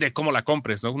depende cómo la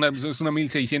compres, ¿no? Es una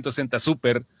 1660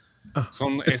 Super.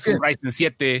 Es un Ryzen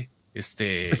 7. Es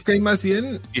que hay más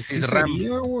bien.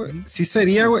 Sí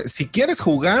sería, güey. Si quieres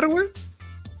jugar, güey.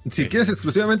 Si quieres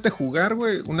exclusivamente jugar,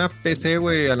 güey, una PC,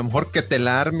 güey, a lo mejor que te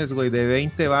la armes, güey, de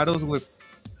 20 varos, güey.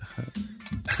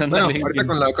 Bueno, ahorita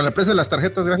con el precio de las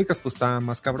tarjetas gráficas, pues está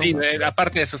más cabrón. Sí,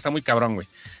 aparte de eso, está muy cabrón, güey.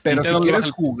 Pero si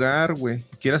quieres jugar, güey,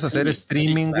 quieres hacer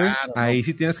streaming, güey, claro, ahí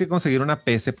sí tienes que conseguir una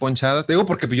PC ponchada. Te digo,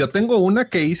 porque yo tengo una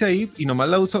que hice ahí y nomás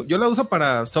la uso. Yo la uso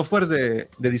para softwares de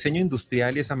diseño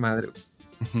industrial y esa madre,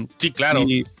 güey. Sí, claro.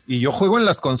 Y yo juego en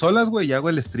las consolas, güey, y hago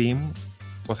el stream,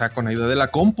 o sea, con ayuda de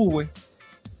la compu, güey.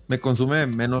 Me consume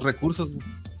menos recursos, güey.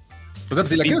 O sea,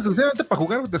 si la quieres exclusivamente para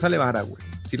jugar, te sale vara, güey.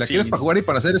 Si la quieres para jugar y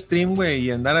para hacer stream, güey,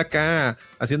 y andar acá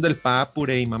haciendo el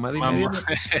papure y mamá de medio.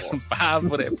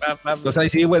 Papure. O sea,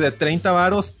 sí, güey, de 30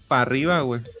 varos para arriba,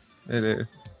 güey.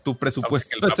 Tu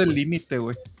presupuesto es el límite,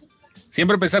 güey.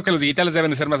 Siempre he pensado que los digitales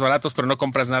deben de ser más baratos, pero no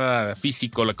compras nada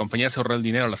físico. La compañía se ahorró el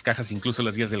dinero, las cajas, incluso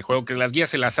las guías del juego, que las guías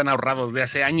se las han ahorrado desde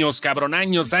hace años, cabrón,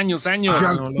 años.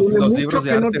 Los libros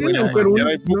de arte, güey. Ya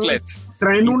hay booklets.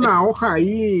 traen una hoja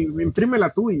ahí, imprímela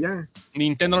tú y ya.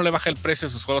 Nintendo no le baja el precio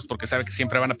de sus juegos porque sabe que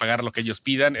siempre van a pagar lo que ellos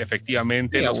pidan.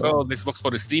 Efectivamente, Sí, los juegos de Xbox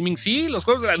por streaming, sí, los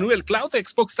juegos de la nube, el cloud de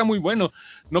Xbox está muy bueno.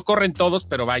 No corren todos,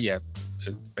 pero vaya,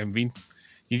 en fin.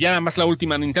 Y ya nada más la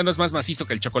última, Nintendo es más macizo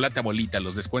que el chocolate abuelita.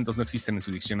 Los descuentos no existen en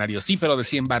su diccionario. Sí, pero de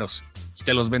 100 varos. Y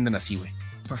te los venden así, güey.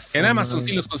 En Amazon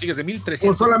sí los consigues de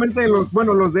 1,300. O solamente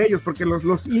los de ellos, porque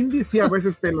los indies sí a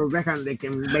veces te los dejan de que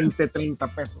en 20, 30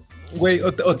 pesos. Güey,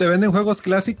 o te venden juegos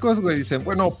clásicos, güey, dicen,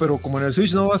 bueno, pero como en el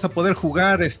Switch no vas a poder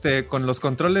jugar con los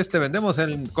controles, te vendemos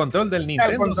el control del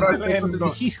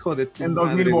Nintendo. Hijo de tu en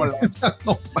madre, 2000 bolas.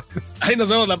 No, ahí nos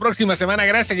vemos la próxima semana.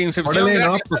 Gracias, Gameception. órale,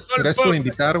 Gracias, no, pues, gracias por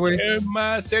invitar, güey.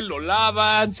 Se lo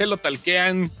lavan, se lo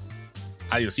talquean.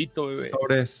 Adiosito, bebé.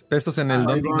 Sobres, besos en el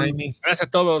Don't Deny Me. Gracias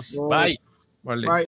a todos. Bye. Vale. Bye.